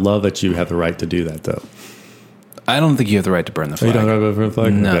love that you have the right to do that, though. I don't think you have the right to burn the flag. You don't have the right to burn the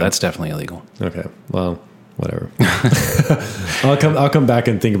flag? No, okay. That's definitely illegal. Okay, well, whatever. I'll come back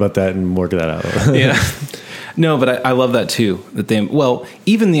and think about that and work that out. Yeah. No, but I love that too.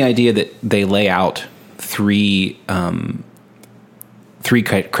 Even the idea that they lay out three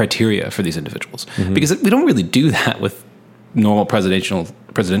criteria for these individuals, because we don't really do that with normal presidential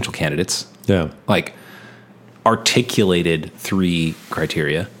candidates. Yeah. Like articulated 3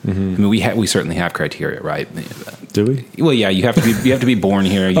 criteria. I mean, we certainly have criteria, right? Do we? Well, yeah, you have to be born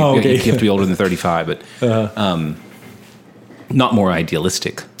here. You have to be older than 35, but not more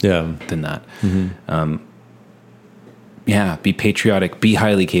idealistic than that. Be patriotic, be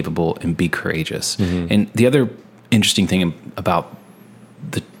highly capable, and be courageous. And the other interesting thing about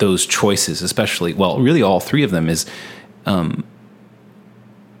those choices, especially, really all 3 of them, is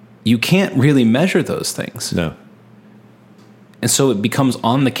you can't really measure those things. No. And so it becomes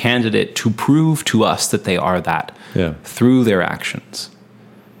on the candidate to prove to us that they are that through their actions.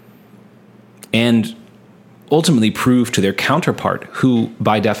 And ultimately prove to their counterpart, who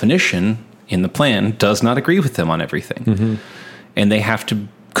by definition in the plan does not agree with them on everything. And they have to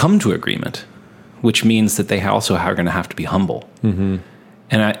come to agreement, which means that they also are going to have to be humble. And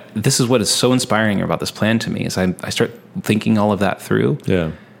this is what is so inspiring about this plan to me, is I start thinking all of that through.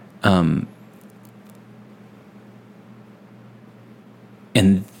 Yeah.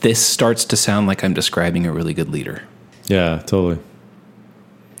 And this starts to sound like I'm describing a really good leader. Yeah, totally.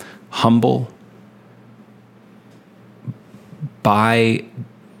 Humble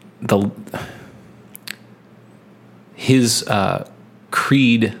his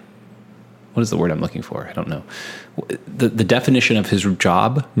creed. What is the word I'm looking for? I don't know. The definition of his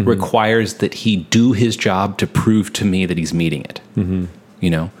job requires that he do his job to prove to me that he's meeting it. You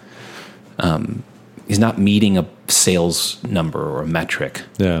know, he's not meeting a sales number or a metric.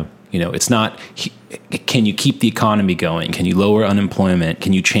 Yeah. You know, it's not, can you keep the economy going? Can you lower unemployment?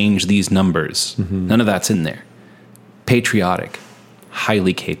 Can you change these numbers? None of that's in there. Patriotic,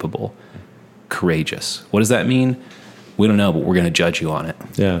 highly capable, courageous. What does that mean? We don't know, but we're going to judge you on it.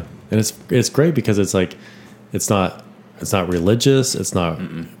 Yeah. And it's great because it's like, it's not religious. It's not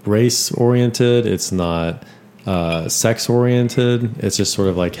race oriented. It's not sex oriented. It's just sort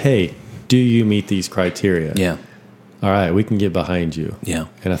of like, hey, do you meet these criteria? Yeah. All right, we can get behind you. Yeah.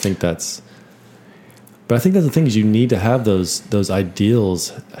 And I think that's the thing is you need to have those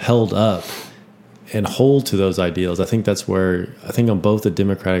ideals held up and hold to those ideals. I think that's where, I think on both the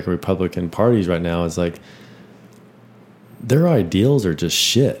Democratic and Republican parties right now is like, their ideals are just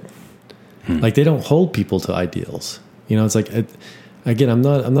shit. Like they don't hold people to ideals. You know, it's like, again, I'm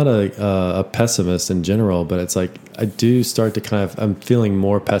not a pessimist in general, but it's like, I do start to I'm feeling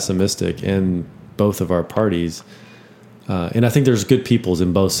more pessimistic in both of our parties. And I think there's good peoples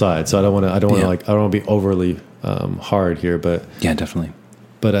in both sides. So I don't want to be overly hard here, but yeah, definitely.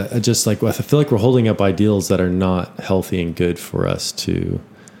 But I just like, I feel like we're holding up ideals that are not healthy and good for us to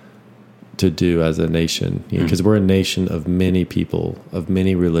do as a nation, because we're a nation of many people, of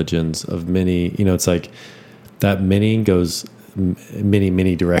many religions, of many, it's like that many goes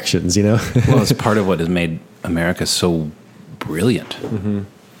many directions, Well, it's part of what has made America so brilliant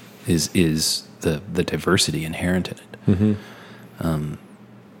is the diversity inherent in it.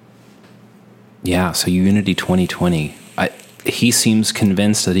 Yeah. So Unity 2020, he seems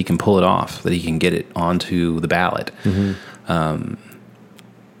convinced that he can pull it off, that he can get it onto the ballot.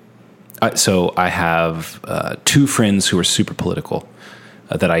 So I have two friends who are super political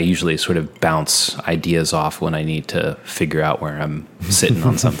that I usually sort of bounce ideas off when I need to figure out where I'm sitting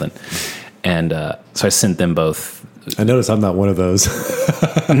on something. And so I sent them both. I notice I'm not one of those.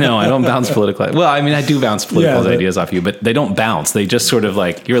 No, I don't bounce political. Well, I mean, I do bounce political ideas off you, but they don't bounce. They just sort of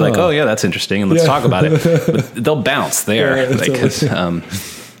like, you're like, oh yeah, that's interesting, and let's talk about it. But they'll bounce there.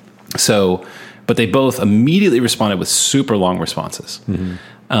 But they both immediately responded with super long responses.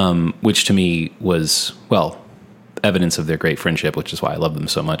 Which to me was, evidence of their great friendship, which is why I love them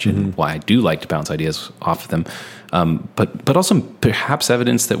so much and why I do like to bounce ideas off of them. But also perhaps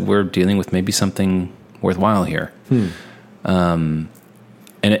evidence that we're dealing with maybe something worthwhile here. And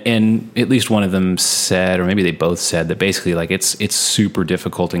at least one of them said, or maybe they both said, that basically like it's super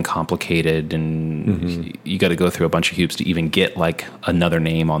difficult and complicated, and you got to go through a bunch of hoops to even get like another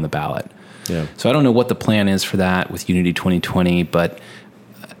name on the ballot. Yeah. So I don't know what the plan is for that with Unity 2020, but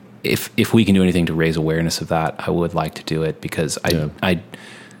if we can do anything to raise awareness of that, I would like to do it, because I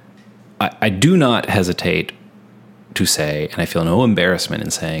do not hesitate to say, and I feel no embarrassment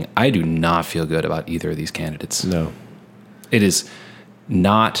in saying, I do not feel good about either of these candidates. No. It is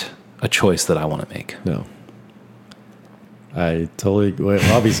not a choice that I want to make. No. I totally,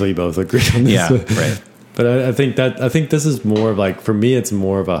 obviously both agree on this. Yeah, right. But I think this is more of like, for me, it's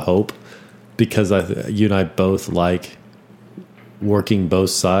more of a hope, because you and I both like working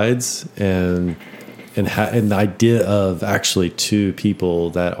both sides, and the idea of actually two people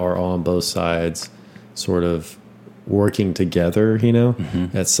that are on both sides sort of working together,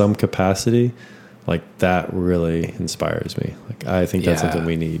 at some capacity, like that really inspires me. Like I think that's something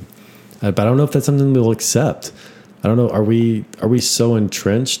we need, but I don't know if that's something we'll accept. I don't know. Are we so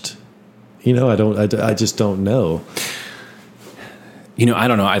entrenched? I just don't know. I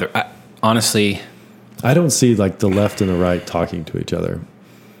don't know either. Honestly, I don't see like the left and the right talking to each other.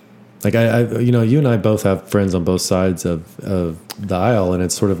 Like you and I both have friends on both sides of the aisle, and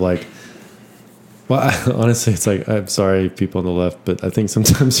it's sort of like, honestly, it's like, I'm sorry, people on the left, but I think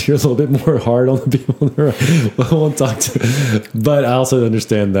sometimes you're a little bit more hard on the people on the right. I won't talk to, but I also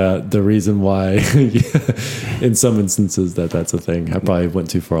understand that the reason why, in some instances, that's a thing. I probably went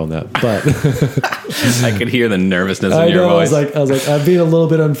too far on that, but I could hear the nervousness in your voice. I was like, I'm being a little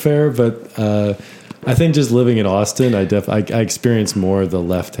bit unfair, but I think just living in Austin, I experience more the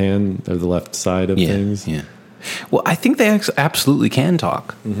left hand or the left side of things. Yeah. Well, I think they absolutely can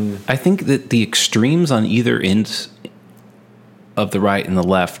talk. I think that the extremes on either end of the right and the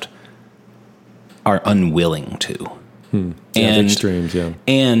left are unwilling to. Yeah, the extremes, yeah.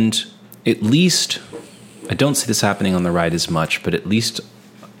 And at least, I don't see this happening on the right as much, but at least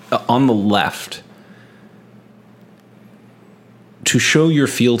on the left, to show your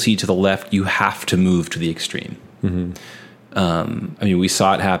fealty to the left, you have to move to the extreme. I mean, we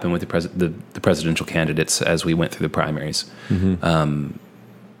saw it happen with the presidential candidates as we went through the primaries.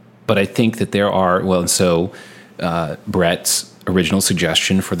 But I think that there are, and so Brett's original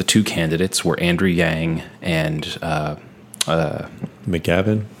suggestion for the two candidates were Andrew Yang and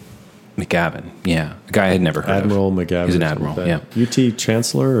McGavin, yeah, a guy I had never heard Admiral of. McGavin. He's an admiral, like UT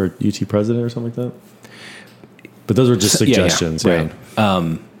Chancellor or UT President or something like that. But those were just suggestions, right?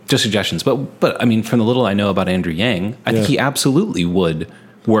 Just suggestions, but I mean, from the little I know about Andrew Yang, I think he absolutely would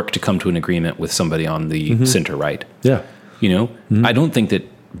work to come to an agreement with somebody on the center right. Yeah, I don't think that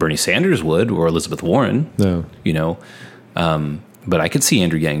Bernie Sanders would or Elizabeth Warren. No, but I could see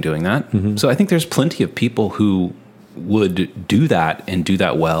Andrew Yang doing that. So I think there's plenty of people who would do that and do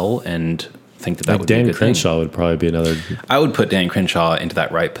that well, and think that would Dan be a good Crenshaw thing. would probably be another. I would put Dan Crenshaw into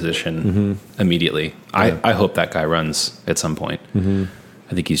that right position immediately. I hope that guy runs at some point.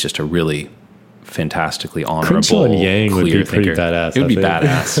 I think he's just a really fantastically honorable, Crenshaw and Yang would be pretty thinker. badass. It would be think.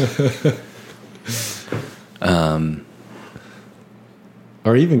 badass.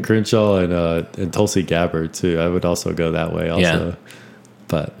 Or even Crenshaw and Tulsi Gabbard too. I would also go that way. Also, Yeah.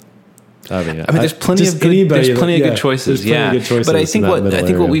 But I mean, there's plenty of good, good choices. Good choices. But I think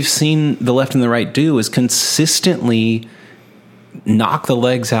what we've seen the left and the right do is consistently knock the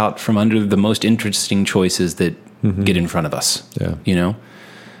legs out from under the most interesting choices that get in front of us. Yeah.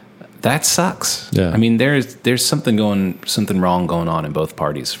 That sucks. Yeah. I mean, there's something wrong going on in both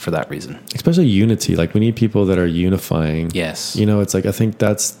parties for that reason. Especially unity. Like we need people that are unifying. Yes. It's like I think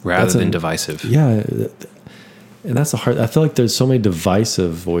that's rather than divisive. Yeah. And that's the hard. I feel like there's so many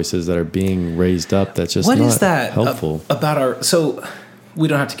divisive voices that are being raised up. That's just what not is that helpful about our. So we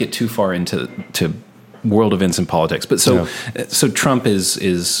don't have to get too far into world events and politics, but so Trump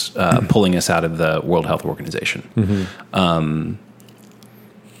is pulling us out of the World Health Organization.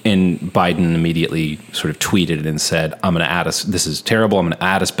 And Biden immediately sort of tweeted it and said, "I'm going to add us. This is terrible. I'm going to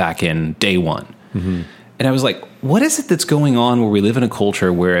add us back in day one." And I was like, "What is it that's going on where we live in a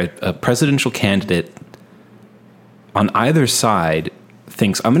culture where a presidential candidate on either side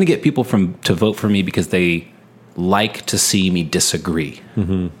thinks I'm going to get people to vote for me because they like to see me disagree?"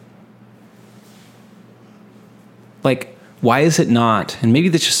 Like, why is it not? And maybe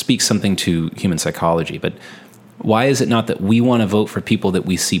this just speaks something to human psychology, but why is it not that we want to vote for people that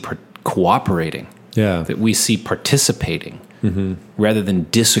we see cooperating, that we see participating, rather than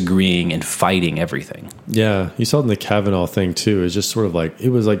disagreeing and fighting everything? Yeah, you saw it in the Kavanaugh thing too. It's just sort of like it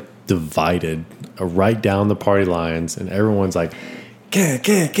was like divided right down the party lines, and everyone's like,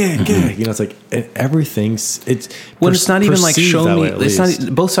 it's like everything's it's not even like show me. It's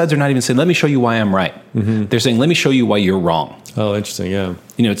not. Both sides are not even saying, "Let me show you why I'm right." They're saying, "Let me show you why you're wrong." Oh, interesting. Yeah,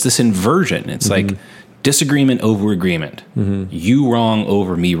 it's this inversion. It's like disagreement over agreement. You wrong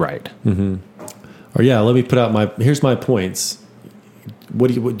over me right. Or let me put out here's my points.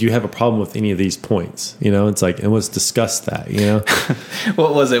 Do you have a problem with any of these points? It's like, and let's discuss that.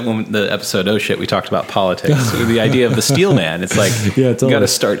 What was it when the episode "Oh shit" we talked about politics? The idea of the steel man. It's like totally. You got to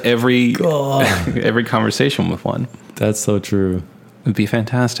start every conversation with one. That's so true. It'd be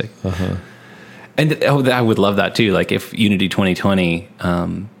fantastic. And I would love that too. Like if Unity 2020.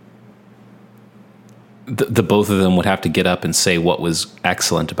 The both of them would have to get up and say what was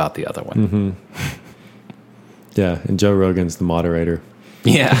excellent about the other one. Yeah, and Joe Rogan's the moderator.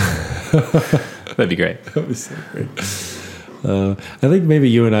 Yeah, that'd be great. That would be so great. I think maybe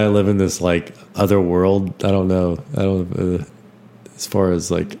you and I live in this like other world. I don't know. As far as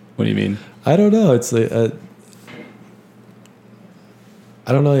like, what do you mean? I don't know. It's like I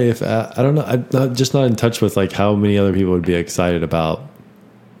don't know if I don't know. I'm just not in touch with like how many other people would be excited about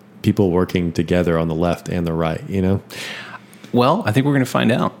people working together on the left and the right, Well, I think we're going to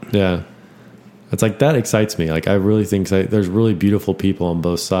find out. Yeah. It's like, that excites me. Like, I really think there's really beautiful people on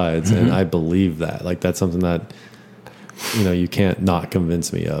both sides. And I believe that. Like, that's something that, you can't not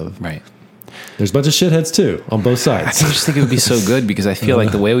convince me of. Right. There's a bunch of shitheads too on both sides. I just think it would be so good because I feel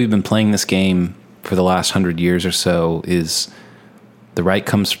like the way we've been playing this game for the last 100 years or so is the right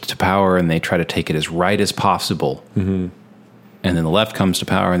comes to power and they try to take it as right as possible. And then the left comes to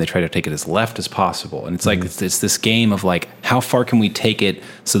power and they try to take it as left as possible. And it's like, it's this game of like, how far can we take it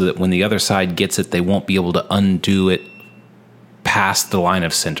so that when the other side gets it, they won't be able to undo it past the line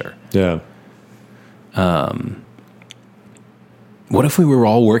of center. Yeah. What if we were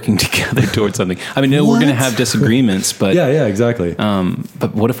all working together towards something? I mean, no, we're going to have disagreements, but yeah, exactly.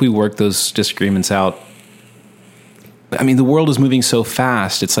 But what if we work those disagreements out? I mean, the world is moving so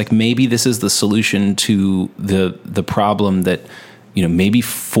fast. It's like maybe this is the solution to the problem that, maybe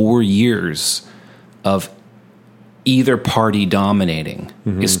 4 years of either party dominating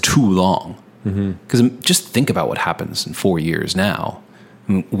is too long. Because just think about what happens in 4 years now.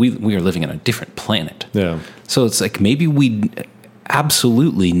 I mean, we are living on a different planet. Yeah. So it's like maybe we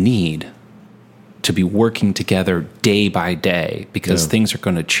absolutely need to be working together day by day because things are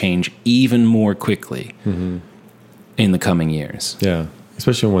going to change even more quickly in the coming years. Yeah.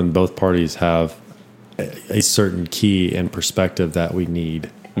 Especially when both parties have a certain key and perspective that we need.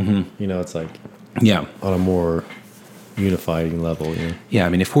 You know, it's like on a more unifying level. You know? Yeah. I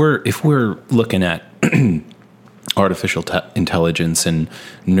mean, if we're looking at artificial intelligence and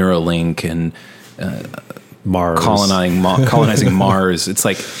Neuralink and Mars colonizing Mars, it's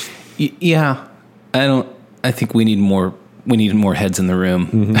like, I think we need more heads in the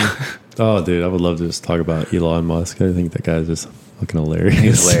room. Oh, dude, I would love to just talk about Elon Musk. I think that guy's just fucking hilarious.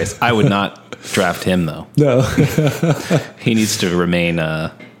 He's hilarious. I would not draft him though. No. He needs to remain,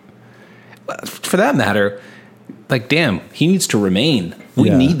 for that matter, like, damn, he needs to remain. We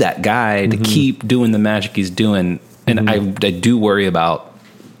need that guy to keep doing the magic he's doing. And I do worry about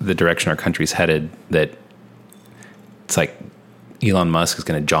the direction our country's headed, that it's like Elon Musk is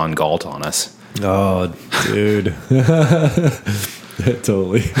going to John Galt on us. Oh, dude.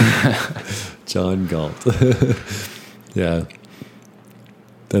 Totally. John Galt. Yeah.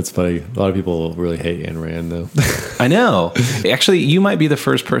 That's funny. A lot of people really hate Ayn Rand, though. I know. Actually, you might be the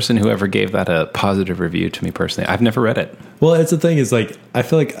first person who ever gave that a positive review to me personally. I've never read it. Well, it's the thing is, like, I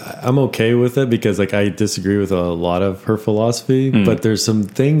feel like I'm okay with it because, like, I disagree with a lot of her philosophy, but there's some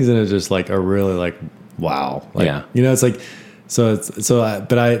things in it just, like, are really, like, wow. Like, you know, it's like,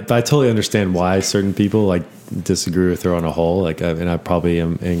 but I totally understand why certain people, like, disagree with her on a whole. Like, and I probably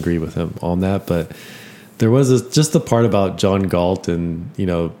am angry with him on that, but there was just the part about John Galt and, you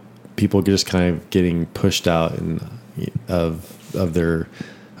know, people just kind of getting pushed out of their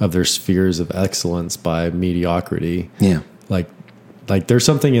spheres of excellence by mediocrity. Yeah. Like there's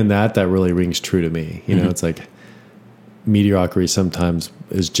something in that really rings true to me. You know, it's like mediocrity sometimes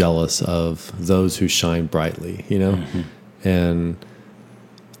is jealous of those who shine brightly, you know? And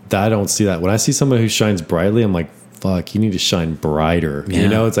I don't see that. When I see someone who shines brightly, I'm like, fuck, you need to shine brighter. You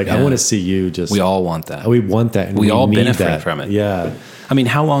know, it's like, I want to see you just... We all want that. We want that. And we all benefit that. from it. Yeah. I mean,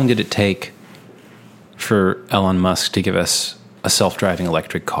 how long did it take for Elon Musk to give us a self-driving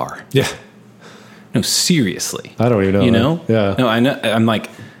electric car? Yeah. No, seriously. I don't even know. You know? Yeah. No, I know. I'm like,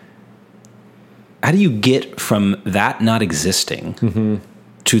 how do you get from that not existing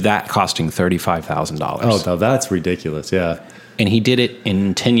to that costing $35,000? Oh, no, that's ridiculous. Yeah. And he did it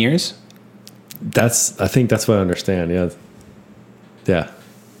in 10 years? I think that's what I understand. Yeah. Yeah.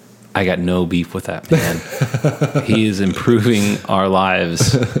 I got no beef with that, man. He is improving our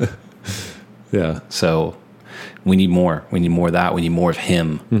lives. Yeah. So we need more. We need more of that. We need more of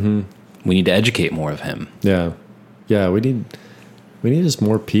him. We need to educate more of him. Yeah. Yeah. We need just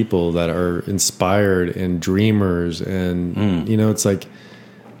more people that are inspired and dreamers. And, you know, it's like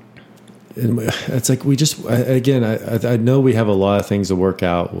we just, again, I know we have a lot of things to work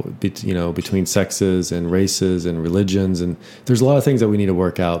out, you know, between sexes and races and religions, and there's a lot of things that we need to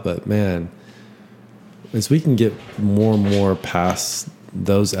work out, but man, as we can get more and more past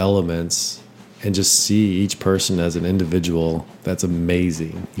those elements and just see each person as an individual, that's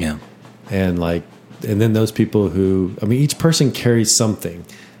amazing. Yeah. And then those people who, I mean, each person carries something.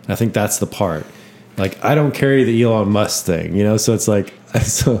 And I think that's the part. Like, I don't carry the Elon Musk thing, you know? So it's like,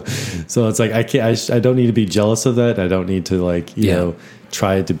 so it's like, I don't need to be jealous of that. I don't need to, like, you know,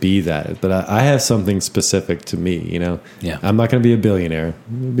 try to be that, but I have something specific to me, you know? Yeah. I'm not going to be a billionaire.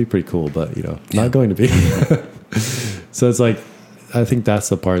 It'd be pretty cool, but, you know, not going to be. So it's like, I think that's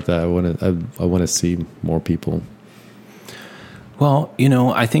the part that I want to see more people. Well, you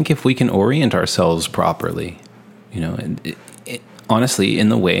know, I think if we can orient ourselves properly, you know, and honestly, in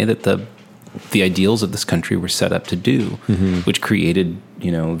the way that the ideals of this country were set up to do, which created,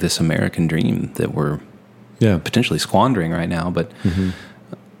 you know, this American dream that we're potentially squandering right now, but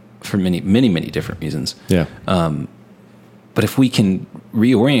for many, many, many different reasons. Yeah. But if we can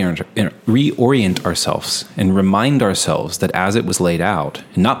reorient ourselves and remind ourselves that as it was laid out,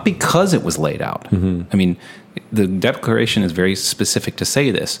 and not because it was laid out. I mean, the Declaration is very specific to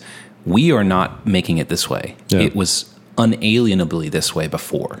say this. We are not making it this way. Yeah. It was unalienably this way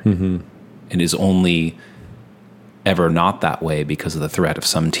before. It is only ever not that way because of the threat of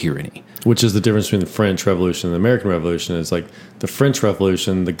some tyranny. Which is the difference between the French Revolution and the American Revolution. Is like the French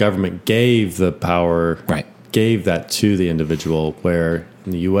Revolution, the government gave the power, gave that to the individual, where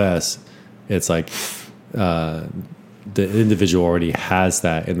in the U.S., it's like the individual already has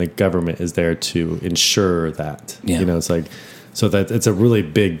that, and the government is there to ensure that. You know, it's like, So that it's a really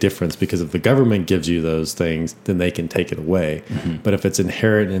big difference, because if the government gives you those things, then they can take it away. But if it's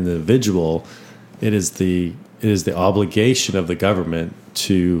inherent in the individual, it is the obligation of the government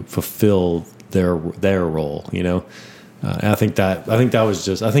to fulfill their role, you know. And I think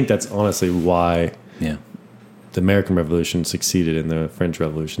that's honestly why the American Revolution succeeded and the French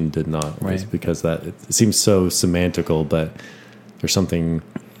Revolution did not. Right. It's because that it seems so semantical, but there's something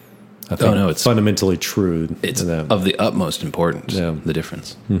I think it's fundamentally true. It's in that. of the utmost importance. Yeah. The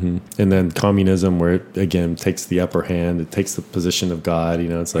difference. And then communism, where it again takes the upper hand, it takes the position of God. You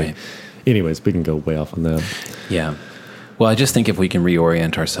know, it's like, Right. anyways, we can go way off on that. Yeah. Well, I just think if we can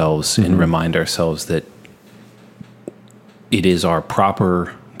reorient ourselves and remind ourselves that it is our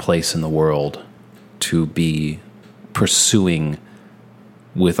proper place in the world to be pursuing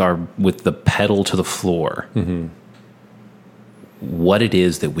with the pedal to the floor what it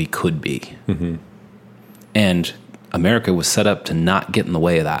is that we could be. And America was set up to not get in the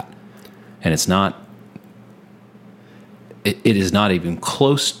way of that. And it's not, it is not even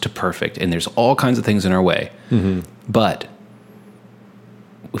close to perfect. And there's all kinds of things in our way. But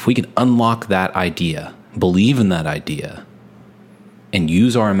if we can unlock that idea, believe in that idea, and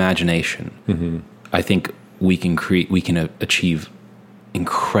use our imagination, I think we can achieve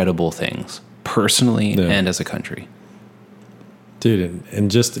incredible things personally and as a country. Dude,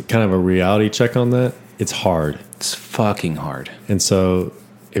 and just kind of a reality check on that, it's hard. It's fucking hard. And so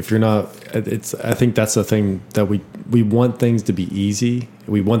if you're not, I think that's the thing, that we want things to be easy.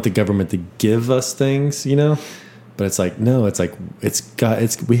 We want the government to give us things, you know, but it's like, no, it's like,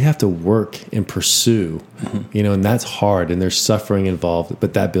 we have to work and pursue, you know, and that's hard, and there's suffering involved,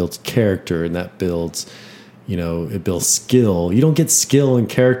 but that builds character, and that builds, you know, it builds skill. You don't get skill and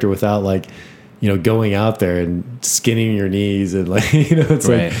character without, like, you know, going out there and skinning your knees and, like, you know, it's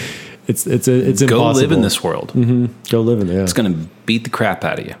Right. like, it's impossible. Go live in this world. Go live in there. Yeah. It's going to beat the crap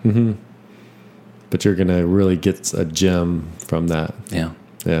out of you. But you're going to really get a gem from that. Yeah.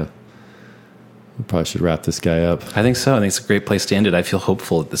 Yeah. We probably should wrap this guy up. I think so. I think it's a great place to end it. I feel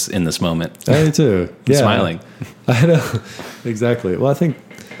hopeful in this moment. I do too. I'm smiling. I know. Exactly. Well, I think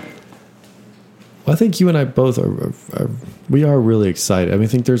you and I both we are really excited. I mean, I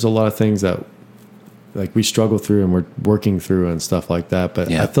think there's a lot of things that, like, we struggle through and we're working through and stuff like that. But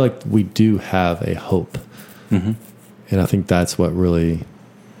I feel like we do have a hope. And I think that's what really,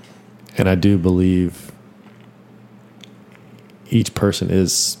 and I do believe each person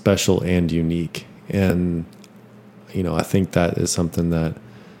is special and unique. And, you know, I think that is something that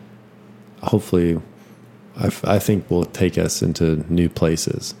hopefully I think will take us into new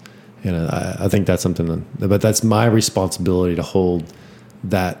places. And I think that's something, but that's my responsibility to hold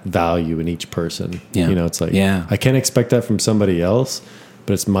that value in each person. Yeah. You know, it's like, Yeah. I can't expect that from somebody else,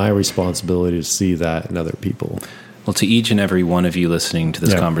 but it's my responsibility to see that in other people. Well, to each and every one of you listening to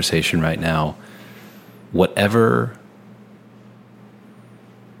this conversation right now, whatever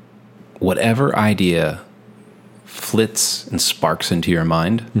idea flits and sparks into your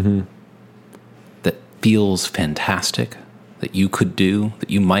mind that feels fantastic, that you could do, that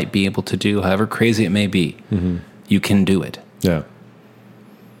you might be able to do, however crazy it may be, you can do it. Yeah.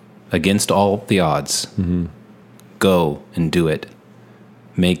 Against all the odds, go and do it.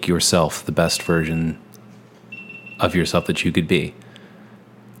 Make yourself the best version of yourself that you could be.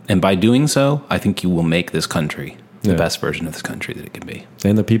 And by doing so, I think you will make this country the best version of this country that it can be.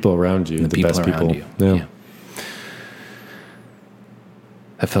 And the people around you, the best around people. you. Yeah.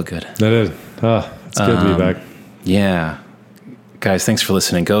 That felt good. That is. It's good to be back. Yeah. Guys, thanks for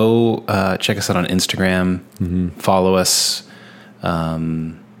listening. Go check us out on Instagram. Follow us.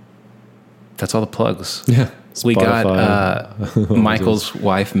 That's all the plugs. Yeah. We Spotify. got Michael's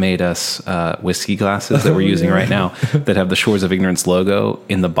wife made us whiskey glasses that we're using right now that have the Shores of Ignorance logo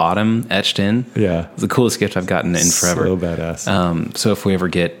in the bottom etched in. Yeah. It's the coolest gift I've gotten in forever. So badass. So if we ever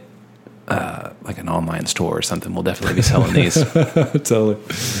get like an online store or something, we'll definitely be selling these. Totally.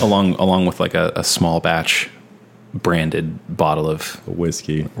 along with like a small batch branded bottle of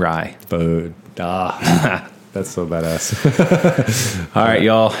Whiskey. rye. But, that's so badass. All right,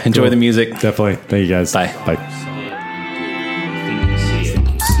 y'all. Enjoy the music. Definitely. Thank you guys. Bye. Bye.